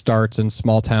that starts in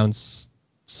small towns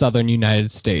southern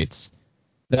United States.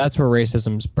 That's where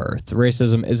racism's birthed.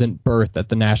 Racism isn't birthed at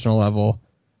the national level,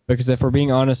 because if we're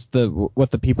being honest,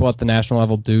 what the people at the national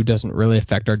level do doesn't really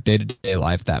affect our day-to-day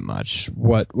life that much.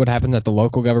 What happens at the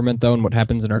local government, though, and what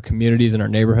happens in our communities and our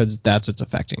neighborhoods, that's what's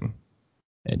affecting.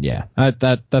 And yeah,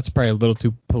 that's probably a little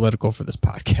too political for this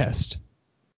podcast.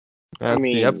 That's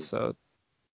the episode.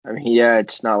 I mean, yeah,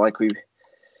 it's not like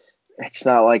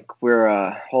we're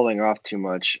holding off too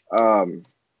much. I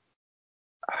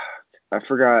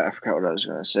forgot what I was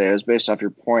gonna say. It was based off your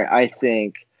point. I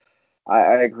think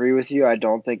I agree with you. I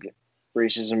don't think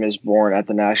racism is born at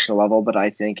the national level, but I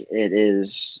think it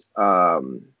is.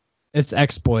 It's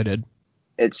exploited.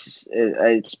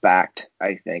 It's backed.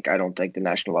 I don't think the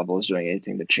national level is doing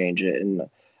anything to change it, and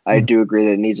I do agree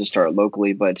that it needs to start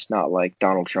locally. But it's not like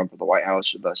Donald Trump or the White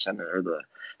House or the Senate or the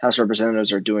House of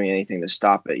Representatives are doing anything to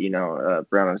stop it.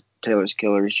 Breonna Taylor's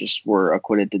killers just were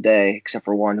acquitted today, except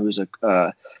for one who was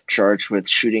charged with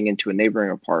shooting into a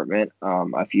neighboring apartment.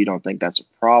 If you don't think that's a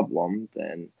problem,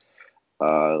 then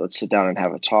let's sit down and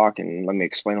have a talk and let me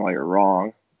explain why you're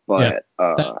wrong. But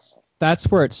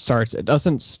that's where it starts. It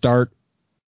doesn't start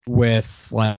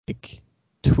with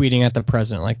tweeting at the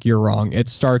president like you're wrong. It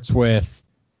starts with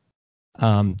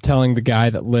telling the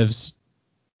guy that lives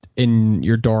in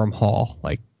your dorm hall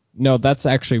no, that's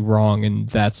actually wrong, and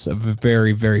that's a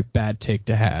very, very bad take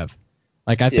to have.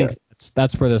 I think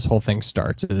that's where this whole thing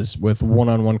starts, is with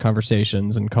one-on-one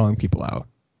conversations and calling people out.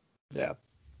 Yeah.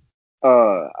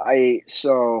 I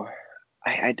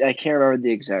can't remember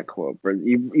the exact quote, but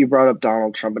you brought up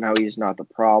Donald Trump and how he's not the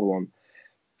problem,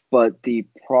 but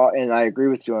and I agree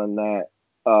with you on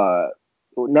that.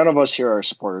 None of us here are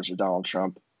supporters of Donald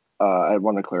Trump. I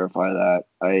want to clarify that.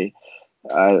 I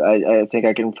think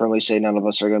I can firmly say none of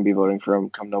us are going to be voting for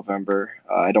him come November.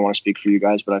 I don't want to speak for you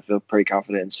guys, but I feel pretty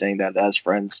confident in saying that as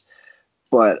friends.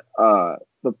 But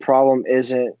the problem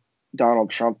isn't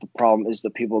Donald Trump. The problem is the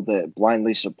people that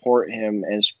blindly support him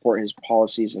and support his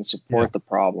policies and support the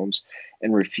problems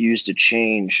and refuse to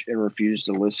change and refuse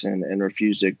to listen and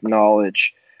refuse to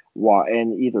acknowledge why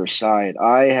in either side.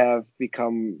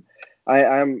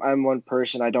 I'm one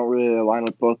person. I don't really align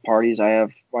with both parties. I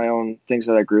have my own things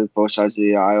that I agree with both sides of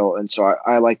the aisle, and so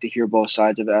I like to hear both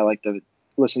sides of it. I like to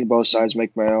listen to both sides,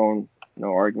 make my own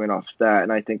argument off that.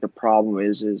 And I think the problem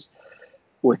is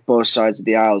with both sides of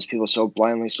the aisle is people so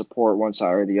blindly support one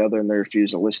side or the other, and they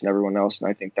refuse to listen to everyone else. And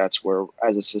I think that's where,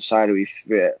 as a society, we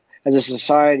fit. As a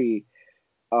society,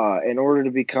 in order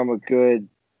to become a good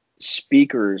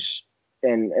speakers,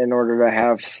 and in order to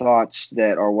have thoughts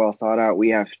that are well thought out,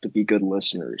 we have to be good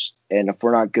listeners. And if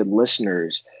we're not good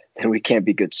listeners, then we can't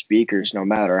be good speakers, no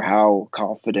matter how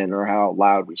confident or how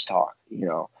loud we talk.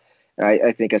 And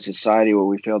I think as a society, what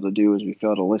we fail to do is we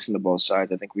fail to listen to both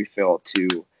sides. I think we fail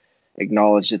to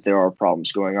acknowledge that there are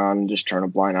problems going on and just turn a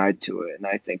blind eye to it. And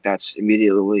I think that's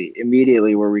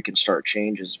immediately where we can start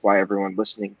change, is by everyone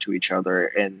listening to each other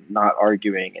and not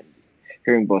arguing and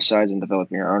hearing both sides and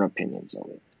developing our own opinions on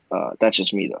it. That's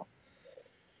just me, though.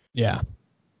 Yeah.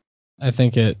 I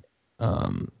think it,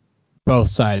 both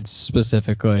sides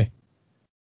specifically,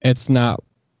 it's not,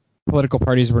 political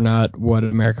parties were not what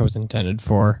America was intended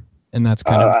for. And that's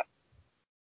kind of,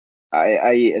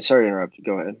 sorry to interrupt.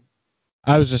 Go ahead.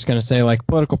 I was just going to say, like,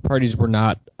 political parties were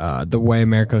not the way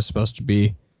America was supposed to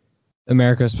be.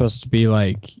 America is supposed to be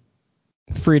like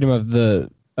freedom of the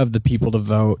people to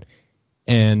vote.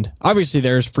 And obviously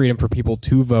there's freedom for people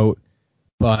to vote,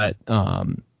 but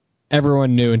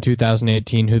everyone knew in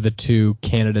 2018 who the two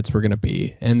candidates were going to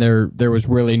be, and there was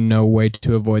really no way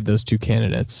to avoid those two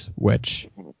candidates, which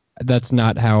that's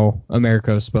not how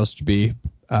America was supposed to be,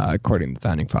 according to the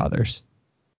founding fathers.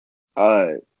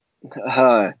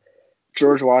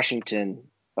 George Washington,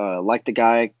 like the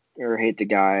guy or hate the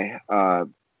guy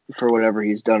for whatever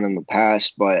he's done in the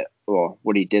past, but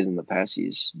what he did in the past,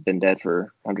 he's been dead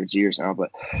for hundreds of years now.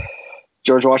 But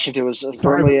George Washington was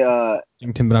firmly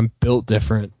Washington, but I'm built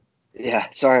different. Yeah,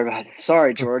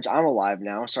 sorry, George. I'm alive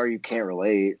now. Sorry you can't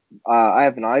relate. I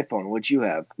have an iPhone. What'd you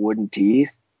have? Wooden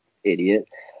teeth? Idiot.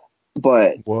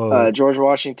 But George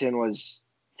Washington was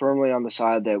firmly on the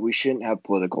side that we shouldn't have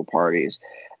political parties.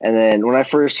 And then when I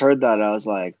first heard that, I was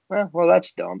like, well,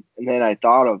 that's dumb. And then I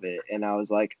thought of it, and I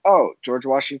was like, oh, George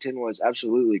Washington was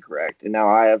absolutely correct. And now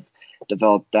I have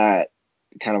developed that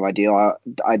kind of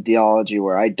ideology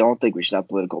where I don't think we should have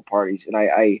political parties. And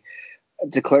I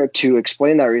declare to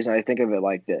explain that reason, I think of it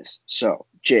like this. So,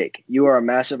 Jake, you are a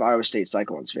massive Iowa State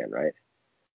Cyclones fan, right?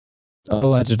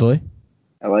 Allegedly.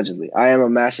 I am a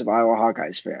massive Iowa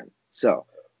Hawkeyes fan. So,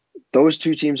 those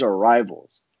two teams are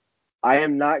rivals. I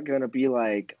am not going to be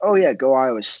like, oh, yeah, go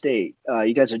Iowa State.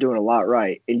 You guys are doing a lot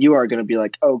right. And you are going to be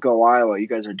like, oh, go Iowa. You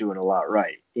guys are doing a lot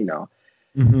right. You know,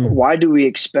 Why do we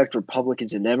expect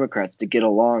Republicans and Democrats to get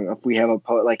along if we have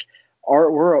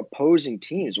we're opposing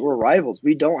teams? We're rivals.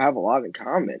 We don't have a lot in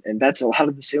common. And that's a lot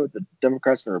of the same with the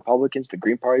Democrats and the Republicans, the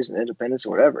Green parties and the independents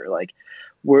or whatever. Like,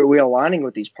 we're aligning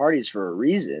with these parties for a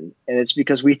reason. And it's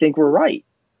because we think we're right.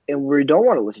 And we don't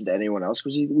want to listen to anyone else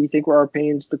because we think our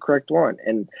opinion's the correct one.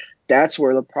 And that's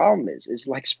where the problem is. It's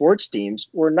like sports teams.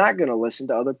 We're not going to listen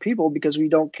to other people because we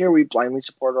don't care. We blindly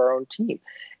support our own team.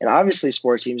 And obviously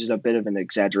sports teams is a bit of an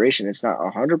exaggeration. It's not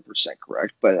 100%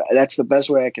 correct, but that's the best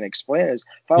way I can explain it is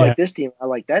if I like this team, I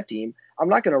like that team. I'm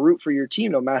not going to root for your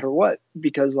team no matter what,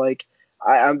 because like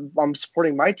I'm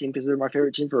supporting my team because they're my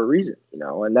favorite team for a reason, you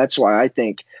know. And that's why I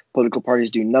think political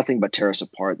parties do nothing but tear us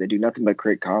apart. They do nothing but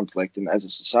create conflict. And as a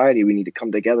society, we need to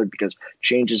come together because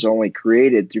change is only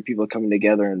created through people coming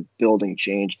together and building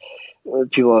change.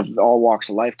 People of all walks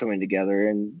of life coming together,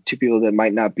 and two people that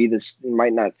might not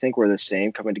think we're the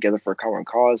same coming together for a common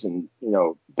cause and, you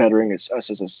know, bettering us as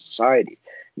a society.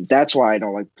 That's why I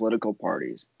don't like political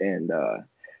parties. And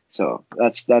so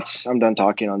that's I'm done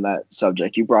talking on that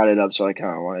subject. You brought it up, so I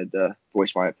kind of wanted to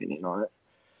voice my opinion on it.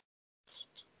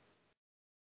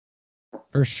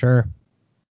 For sure.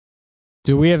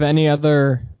 Do we have any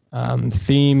other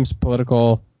themes,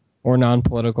 political or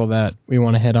non-political, that we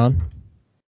want to hit on?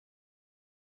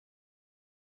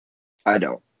 I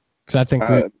don't. Because I think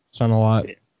we've done a lot.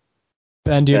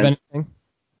 Ben, do you have anything?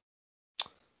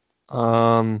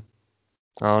 I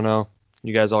don't know.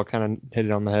 You guys all kind of hit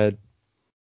it on the head.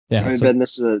 Yeah. I mean, Ben,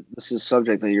 this is a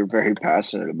subject that you're very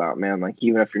passionate about, man. Like,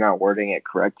 even if you're not wording it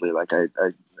correctly, like I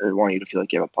want you to feel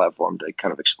like you have a platform to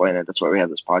kind of explain it. That's why we have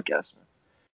this podcast.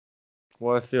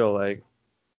 Well, I feel like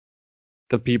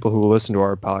the people who listen to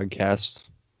our podcast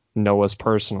know us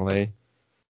personally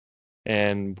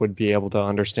and would be able to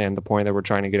understand the point that we're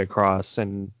trying to get across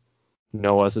and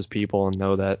know us as people and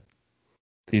know that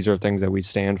these are things that we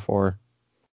stand for.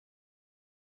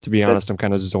 To be honest, I'm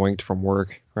kind of zoinked from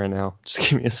work right now.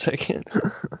 Just give me a second.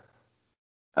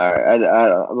 All right, I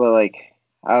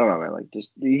don't know, man. Like, just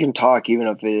you can talk even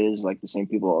if it is like the same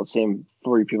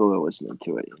 40 people that are listening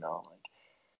to it. You know, like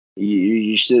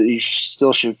you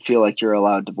still should feel like you're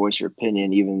allowed to voice your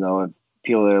opinion, even though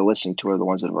people that are listening to it are the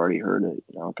ones that have already heard it.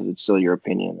 You know, because it's still your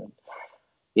opinion, and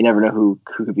you never know who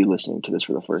could be listening to this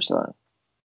for the first time.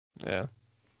 Yeah.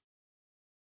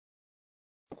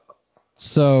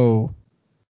 So,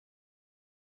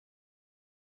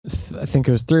 I think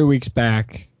it was 3 weeks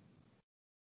back,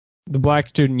 the Black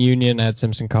Student Union at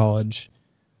Simpson College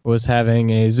was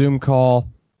having a Zoom call,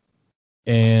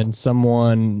 and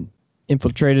someone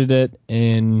infiltrated it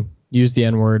and used the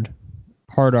N-word.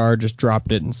 Hard R just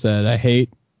dropped it and said, I hate,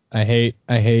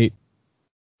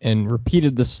 and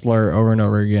repeated the slur over and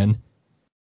over again.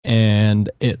 and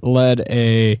it led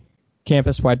a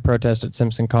campus-wide protest at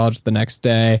Simpson College the next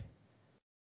day.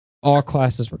 All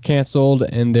classes were canceled,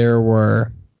 and there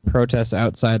were protests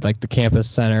outside like the campus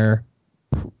center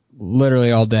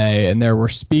literally all day, and there were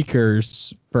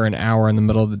speakers for an hour in the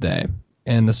middle of the day.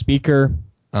 And the speaker,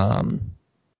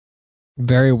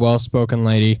 very well-spoken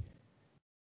lady,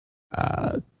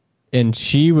 and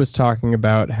she was talking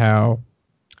about how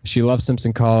she loves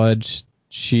Simpson College.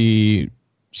 She's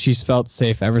felt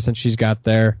safe ever since she's got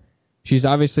there. She's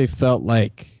obviously felt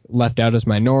like left out as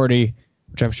minority,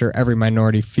 which I'm sure every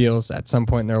minority feels at some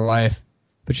point in their life.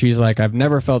 But she's like, I've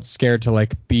never felt scared to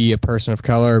like be a person of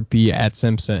color, be at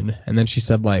Simpson. And then she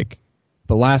said like,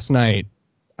 but last night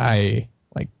I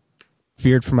like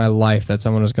feared for my life that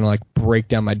someone was going to like break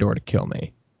down my door to kill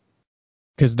me.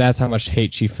 Because that's how much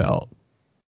hate she felt.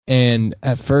 And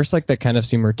at first, like, that kind of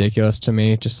seemed ridiculous to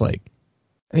me. Just like,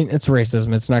 I mean, it's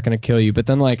racism. It's not going to kill you. But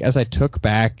then, like, as I took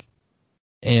back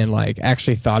and, like,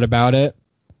 actually thought about it,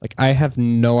 like, I have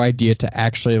no idea to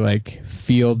actually, like,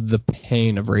 feel the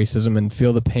pain of racism and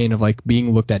feel the pain of, like,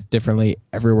 being looked at differently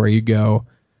everywhere you go,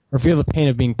 or feel the pain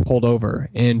of being pulled over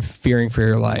and fearing for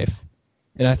your life.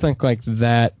 And I think, like,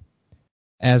 that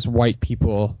as white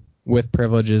people with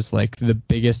privileges, like, the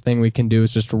biggest thing we can do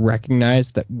is just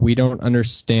recognize that we don't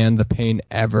understand the pain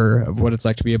ever of what it's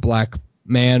like to be a black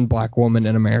man, black woman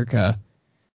in America.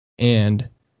 And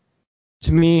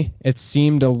to me, it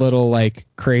seemed a little like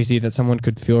crazy that someone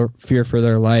could feel fear for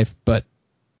their life, but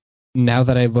now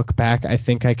that I look back, I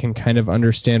think I can kind of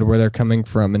understand where they're coming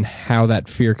from and how that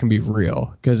fear can be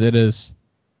real, because it is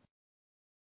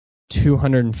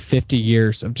 250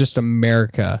 years of just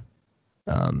America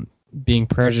being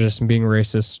prejudiced and being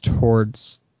racist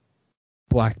towards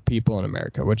black people in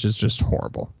America, which is just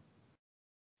horrible.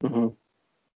 Mm-hmm.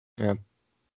 Yeah.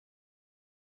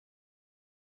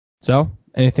 So,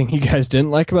 anything you guys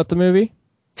didn't like about the movie?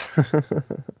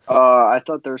 I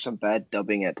thought there was some bad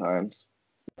dubbing at times.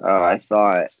 I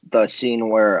thought the scene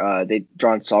where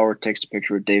John Stallworth takes a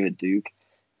picture with David Duke,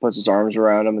 puts his arms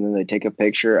around him, and then they take a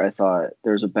picture. I thought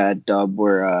there was a bad dub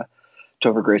where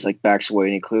Topher Grace like backs away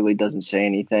and he clearly doesn't say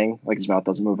anything, like his mouth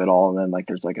doesn't move at all, and then like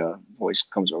there's like a voice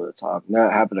comes over the top. And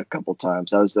that happened a couple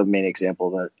times. That was the main example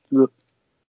that,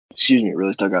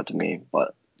 really stuck out to me.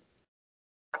 But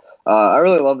I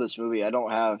really love this movie. I don't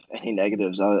have any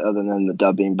negatives other than the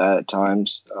dub being bad at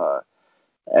times.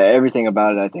 Everything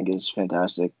about it I think is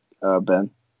fantastic.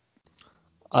 Ben?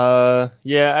 Yeah,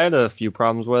 I had a few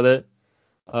problems with it.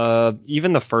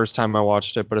 Even the first time I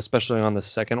watched it, but especially on the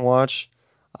second watch,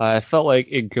 I felt like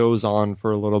it goes on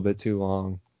for a little bit too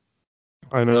long.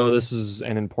 I know this is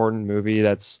an important movie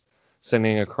that's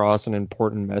sending across an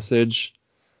important message,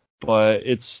 but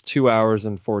it's 2 hours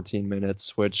and 14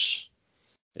 minutes, which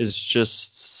is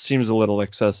just seems a little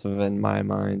excessive in my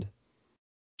mind.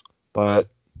 But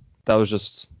that was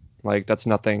just like, that's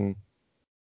nothing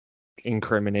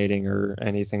incriminating or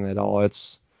anything at all.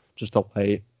 It's just a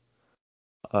light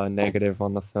negative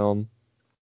on the film.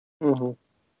 Mm-hmm.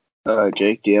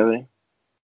 Jake, do you have any?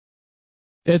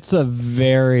 It's a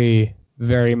very,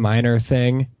 very minor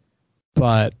thing,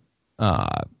 but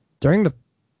during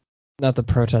not the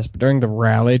protest, but during the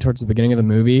rally towards the beginning of the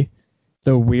movie,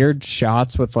 the weird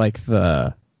shots with like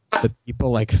the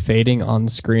people like fading on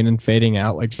screen and fading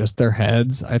out, like just their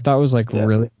heads, I thought was like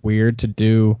really weird to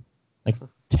do like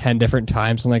 10 different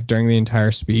times and like during the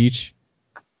entire speech.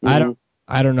 Mm-hmm.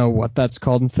 I don't know what that's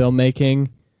called in filmmaking,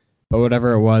 but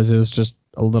whatever it was just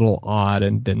a little odd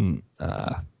and didn't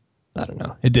I don't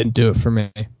know. It didn't do it for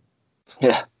me.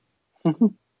 Yeah.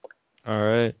 All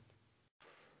right.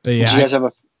 But yeah, Did you guys have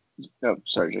a? Oh,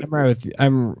 sorry, Jake.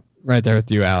 I'm right there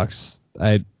with you, Alex.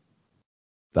 I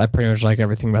pretty much like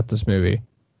everything about this movie.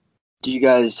 Do you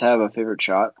guys have a favorite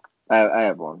shot? I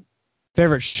have one.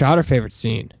 Favorite shot or favorite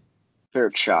scene?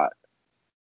 Favorite shot.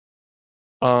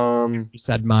 You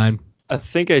said mine. I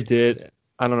think I did.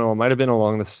 I don't know. It might have been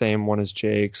along the same one as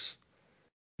Jake's.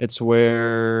 It's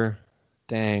where,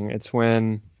 it's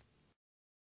when,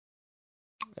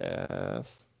 oh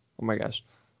my gosh.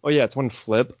 Oh yeah, it's when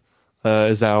Flip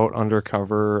is out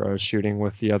undercover shooting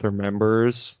with the other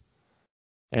members,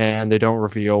 and they don't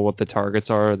reveal what the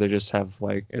targets are. They just have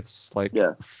like, it's like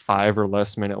 5 or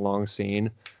less minute long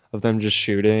scene of them just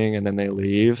shooting, and then they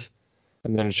leave.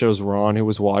 And then it shows Ron, who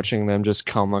was watching them, just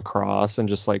come across and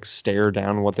just like stare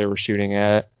down what they were shooting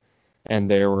at. And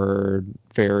they were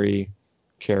very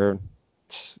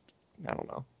I don't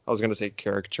know. I was going to say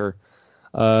caricature.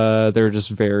 They're just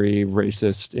very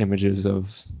racist images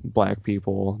of black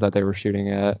people that they were shooting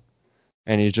at.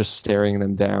 And he's just staring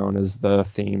them down as the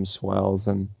theme swells.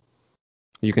 And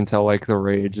you can tell like the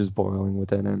rage is boiling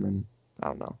within him. And I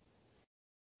don't know.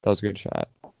 That was a good shot.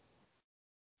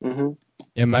 Mm-hmm.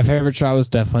 Yeah, my favorite shot was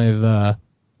definitely the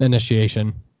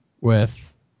initiation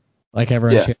with like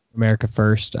everyone chanting America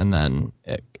first, and then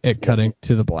it cutting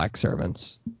to the black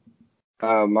servants.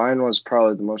 Mine was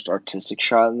probably the most artistic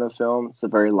shot in the film. It's the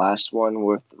very last one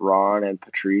with Ron and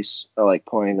Patrice like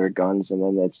pointing their guns, and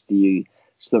then it's the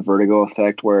vertigo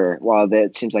effect where while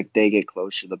that seems like they get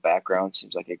close to the background,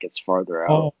 seems like it gets farther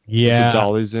out. Oh yeah, it's a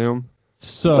dolly zoom.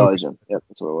 So dolly zoom. Yep,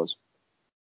 that's what it was.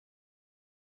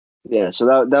 Yeah,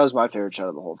 so that was my favorite shot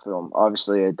of the whole film.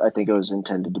 Obviously, I think it was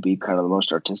intended to be kind of the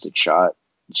most artistic shot,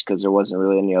 just because there wasn't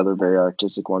really any other very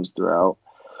artistic ones throughout.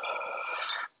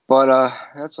 But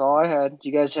that's all I had. Do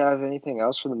you guys have anything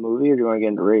else for the movie, or do you want to get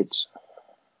into rates?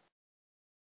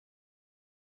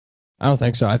 I don't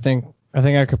think so. I think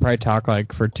I could probably talk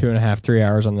like for 2.5, 3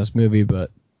 hours on this movie,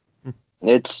 but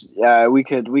it's we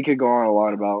could go on a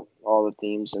lot about all the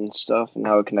themes and stuff and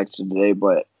how it connected today,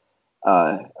 but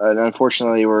and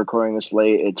unfortunately we're recording this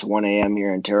late. It's 1 a.m.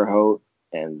 here in Terre Haute,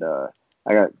 and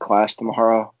I got class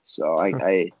tomorrow, so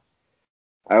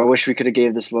I wish we could have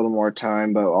gave this a little more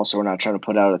time, but also we're not trying to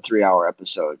put out a 3-hour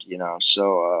episode, you know.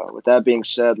 So with that being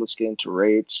said, let's get into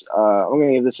rates. I'm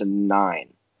gonna give this a 9.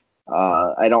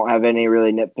 I don't have any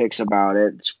really nitpicks about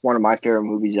it. It's one of my favorite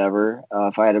movies ever.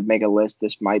 If I had to make a list,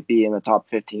 this might be in the top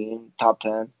 15, top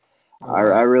 10. I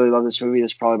really love this movie.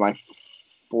 This is probably my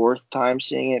 4th time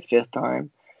seeing it, 5th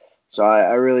time. So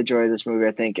I really enjoy this movie.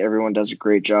 I think everyone does a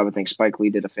great job. I think Spike Lee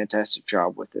did a fantastic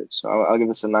job with it. So I'll give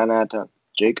this a 9 out of 10.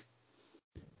 Jake?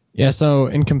 yeah, so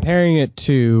in comparing it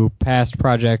to past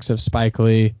projects of Spike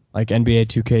Lee, like NBA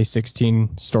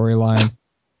 2K16 storyline,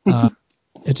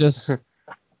 it just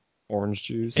Orange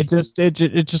juice.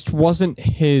 it just wasn't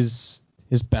his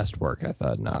best work. I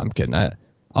thought. No, I'm kidding.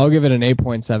 I'll give it an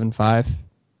 8.75.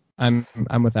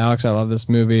 I'm with Alex. I love this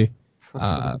movie.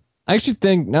 I actually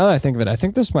think, now that I think of it, I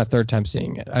think this is my 3rd time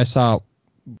seeing it. I saw it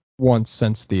once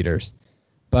since theaters,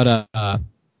 but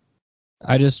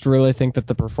I just really think that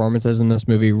the performances in this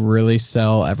movie really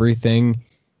sell everything,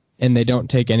 and they don't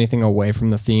take anything away from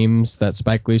the themes that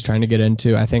Spike Lee's trying to get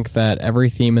into. I think that every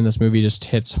theme in this movie just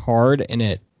hits hard,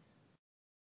 and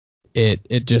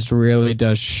it just really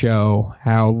does show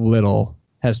how little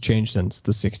has changed since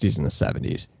the 60s and the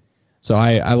 70s. So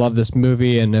I love this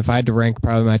movie, and if I had to rank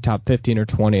probably my top 15 or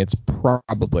 20, it's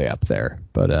probably up there.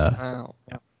 But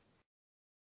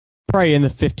probably in the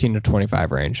 15 to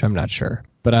 25 range. I'm not sure.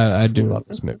 But I do love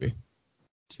this movie.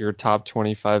 Your top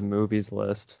 25 movies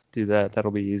list. Do that. That'll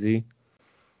be easy.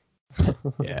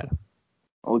 Yeah.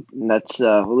 We'll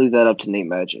leave that up to Nate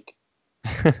Magic.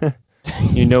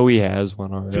 You know he has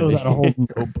one already. Fills out a whole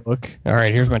notebook. All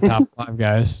right, here's my top 5,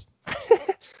 guys.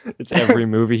 It's every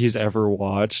movie he's ever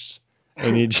watched,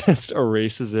 and he just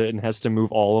erases it and has to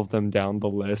move all of them down the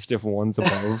list if one's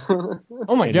above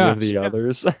Oh my any gosh. of the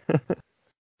others.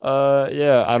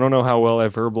 Yeah, I don't know how well I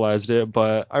verbalized it,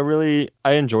 but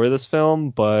I enjoy this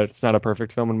film, but it's not a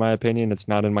perfect film in my opinion. It's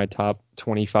not in my top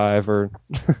 25 or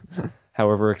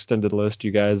however extended list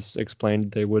you guys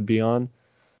explained they would be on.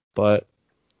 But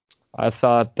I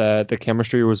thought that the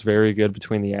chemistry was very good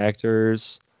between the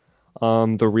actors.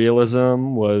 The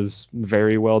realism was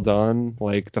very well done.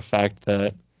 Like the fact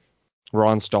that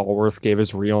Ron Stallworth gave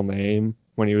his real name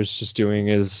when he was just doing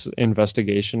his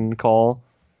investigation call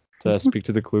to speak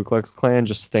to the Ku Klux Klan,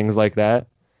 just things like that.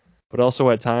 But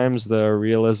also at times the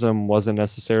realism wasn't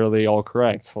necessarily all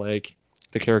correct. Like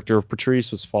the character of Patrice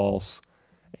was false,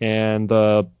 and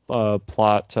the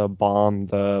plot to bomb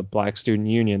the Black Student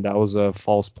Union, that was a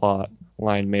false plot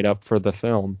line made up for the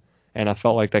film. And I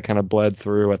felt like that kind of bled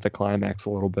through at the climax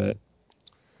a little bit.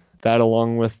 That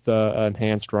along with the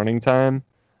enhanced running time,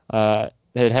 it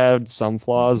had some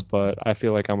flaws, but I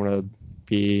feel like I'm going to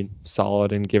be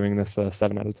solid in giving this a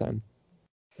 7 out of 10.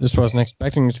 Just wasn't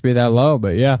expecting it to be that low,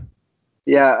 but yeah.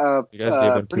 Yeah, You guys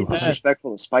gave it pretty 200.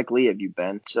 disrespectful to Spike Lee have you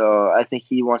been? So I think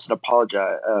he wants an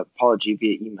apology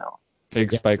via email.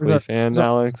 Big Spike Lee fan,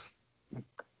 Alex?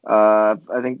 I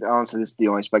think honestly this is the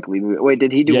only Spike Lee movie. Wait,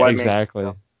 did he do Yeah, White exactly.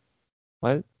 Man?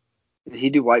 What? Did he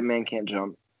do White Man Can't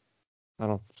Jump? I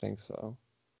don't think so.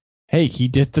 Hey, he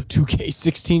did the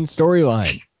 2K16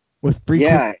 storyline with Brie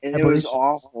Yeah, Cooper and it was collaborations.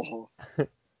 awful.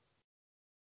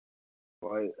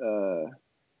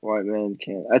 White Man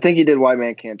Can't. I think he did White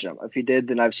Man Can't Jump. If he did,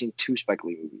 then I've seen 2 Spike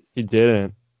Lee movies. He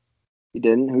didn't. He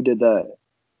didn't? Who did that?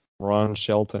 Ron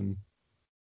Shelton.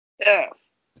 Yeah.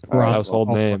 Ron- Household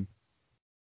name.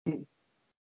 That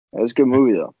was a good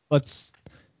movie though.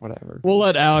 We'll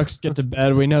let Alex get to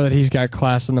bed. We know that he's got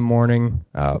class in the morning.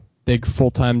 Big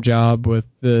full-time job with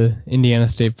the Indiana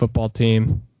State football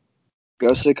team.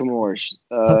 Go Sycamores.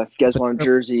 If you guys want a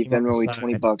jersey, Venmo me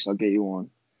 $20. I'll get you one.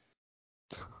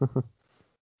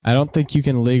 I don't think you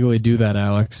can legally do that,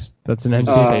 Alex. That's an You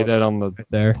NCAA say that on the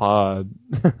there. pod.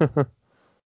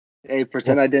 Hey,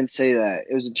 pretend I didn't say that.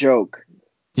 It was a joke.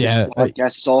 Yeah. This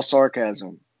podcast is all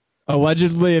sarcasm.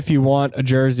 Allegedly, if you want a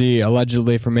jersey,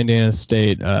 allegedly from Indiana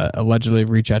State, allegedly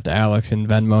reach out to Alex and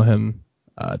Venmo him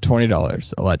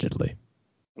 $20, allegedly.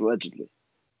 Allegedly.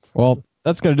 Well,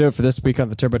 that's going to do it for this week on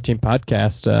the Turbo Team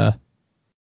podcast.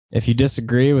 If you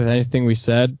disagree with anything we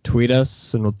said, tweet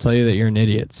us, and we'll tell you that you're an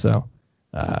idiot. So,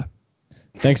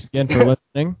 thanks again for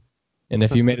listening. And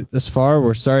if you made it this far,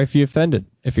 we're sorry if you're offended.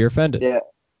 Yeah.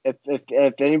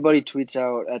 If anybody tweets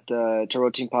out at the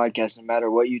Turbo Team podcast, no matter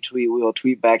what you tweet, we will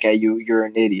tweet back at you. You're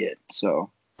an idiot.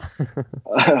 So,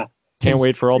 Can't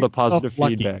wait for all the positive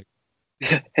Lucky. feedback.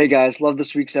 hey guys, love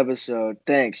this week's episode.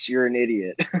 Thanks. You're an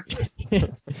idiot.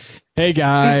 Hey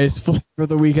guys, flip for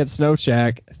the week at Snow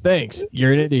Shack. Thanks,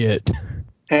 you're an idiot.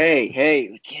 Hey,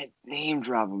 we can't name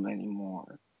drop them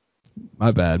anymore.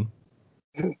 My bad.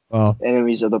 Well,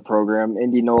 Enemies of the program,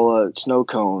 Indianola Snow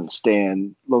Cone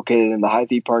stand located in the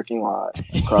Hy-Vee parking lot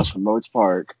across from Moats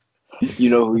Park. You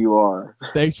know who you are.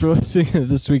 thanks for listening to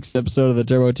this week's episode of the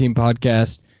Turbo Team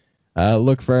podcast.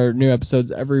 Look for our new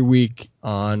episodes every week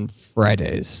on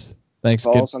Fridays. Thanks.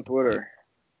 Follow us on Twitter.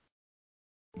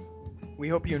 We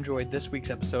hope you enjoyed this week's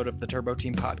episode of the Turbo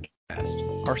Team podcast.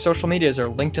 Our social medias are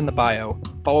linked in the bio.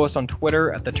 Follow us on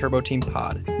Twitter at the Turbo Team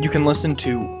Pod. You can listen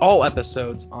to all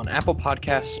episodes on Apple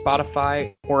Podcasts,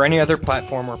 Spotify, or any other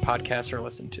platform where podcasts are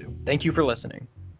listened to. Thank you for listening.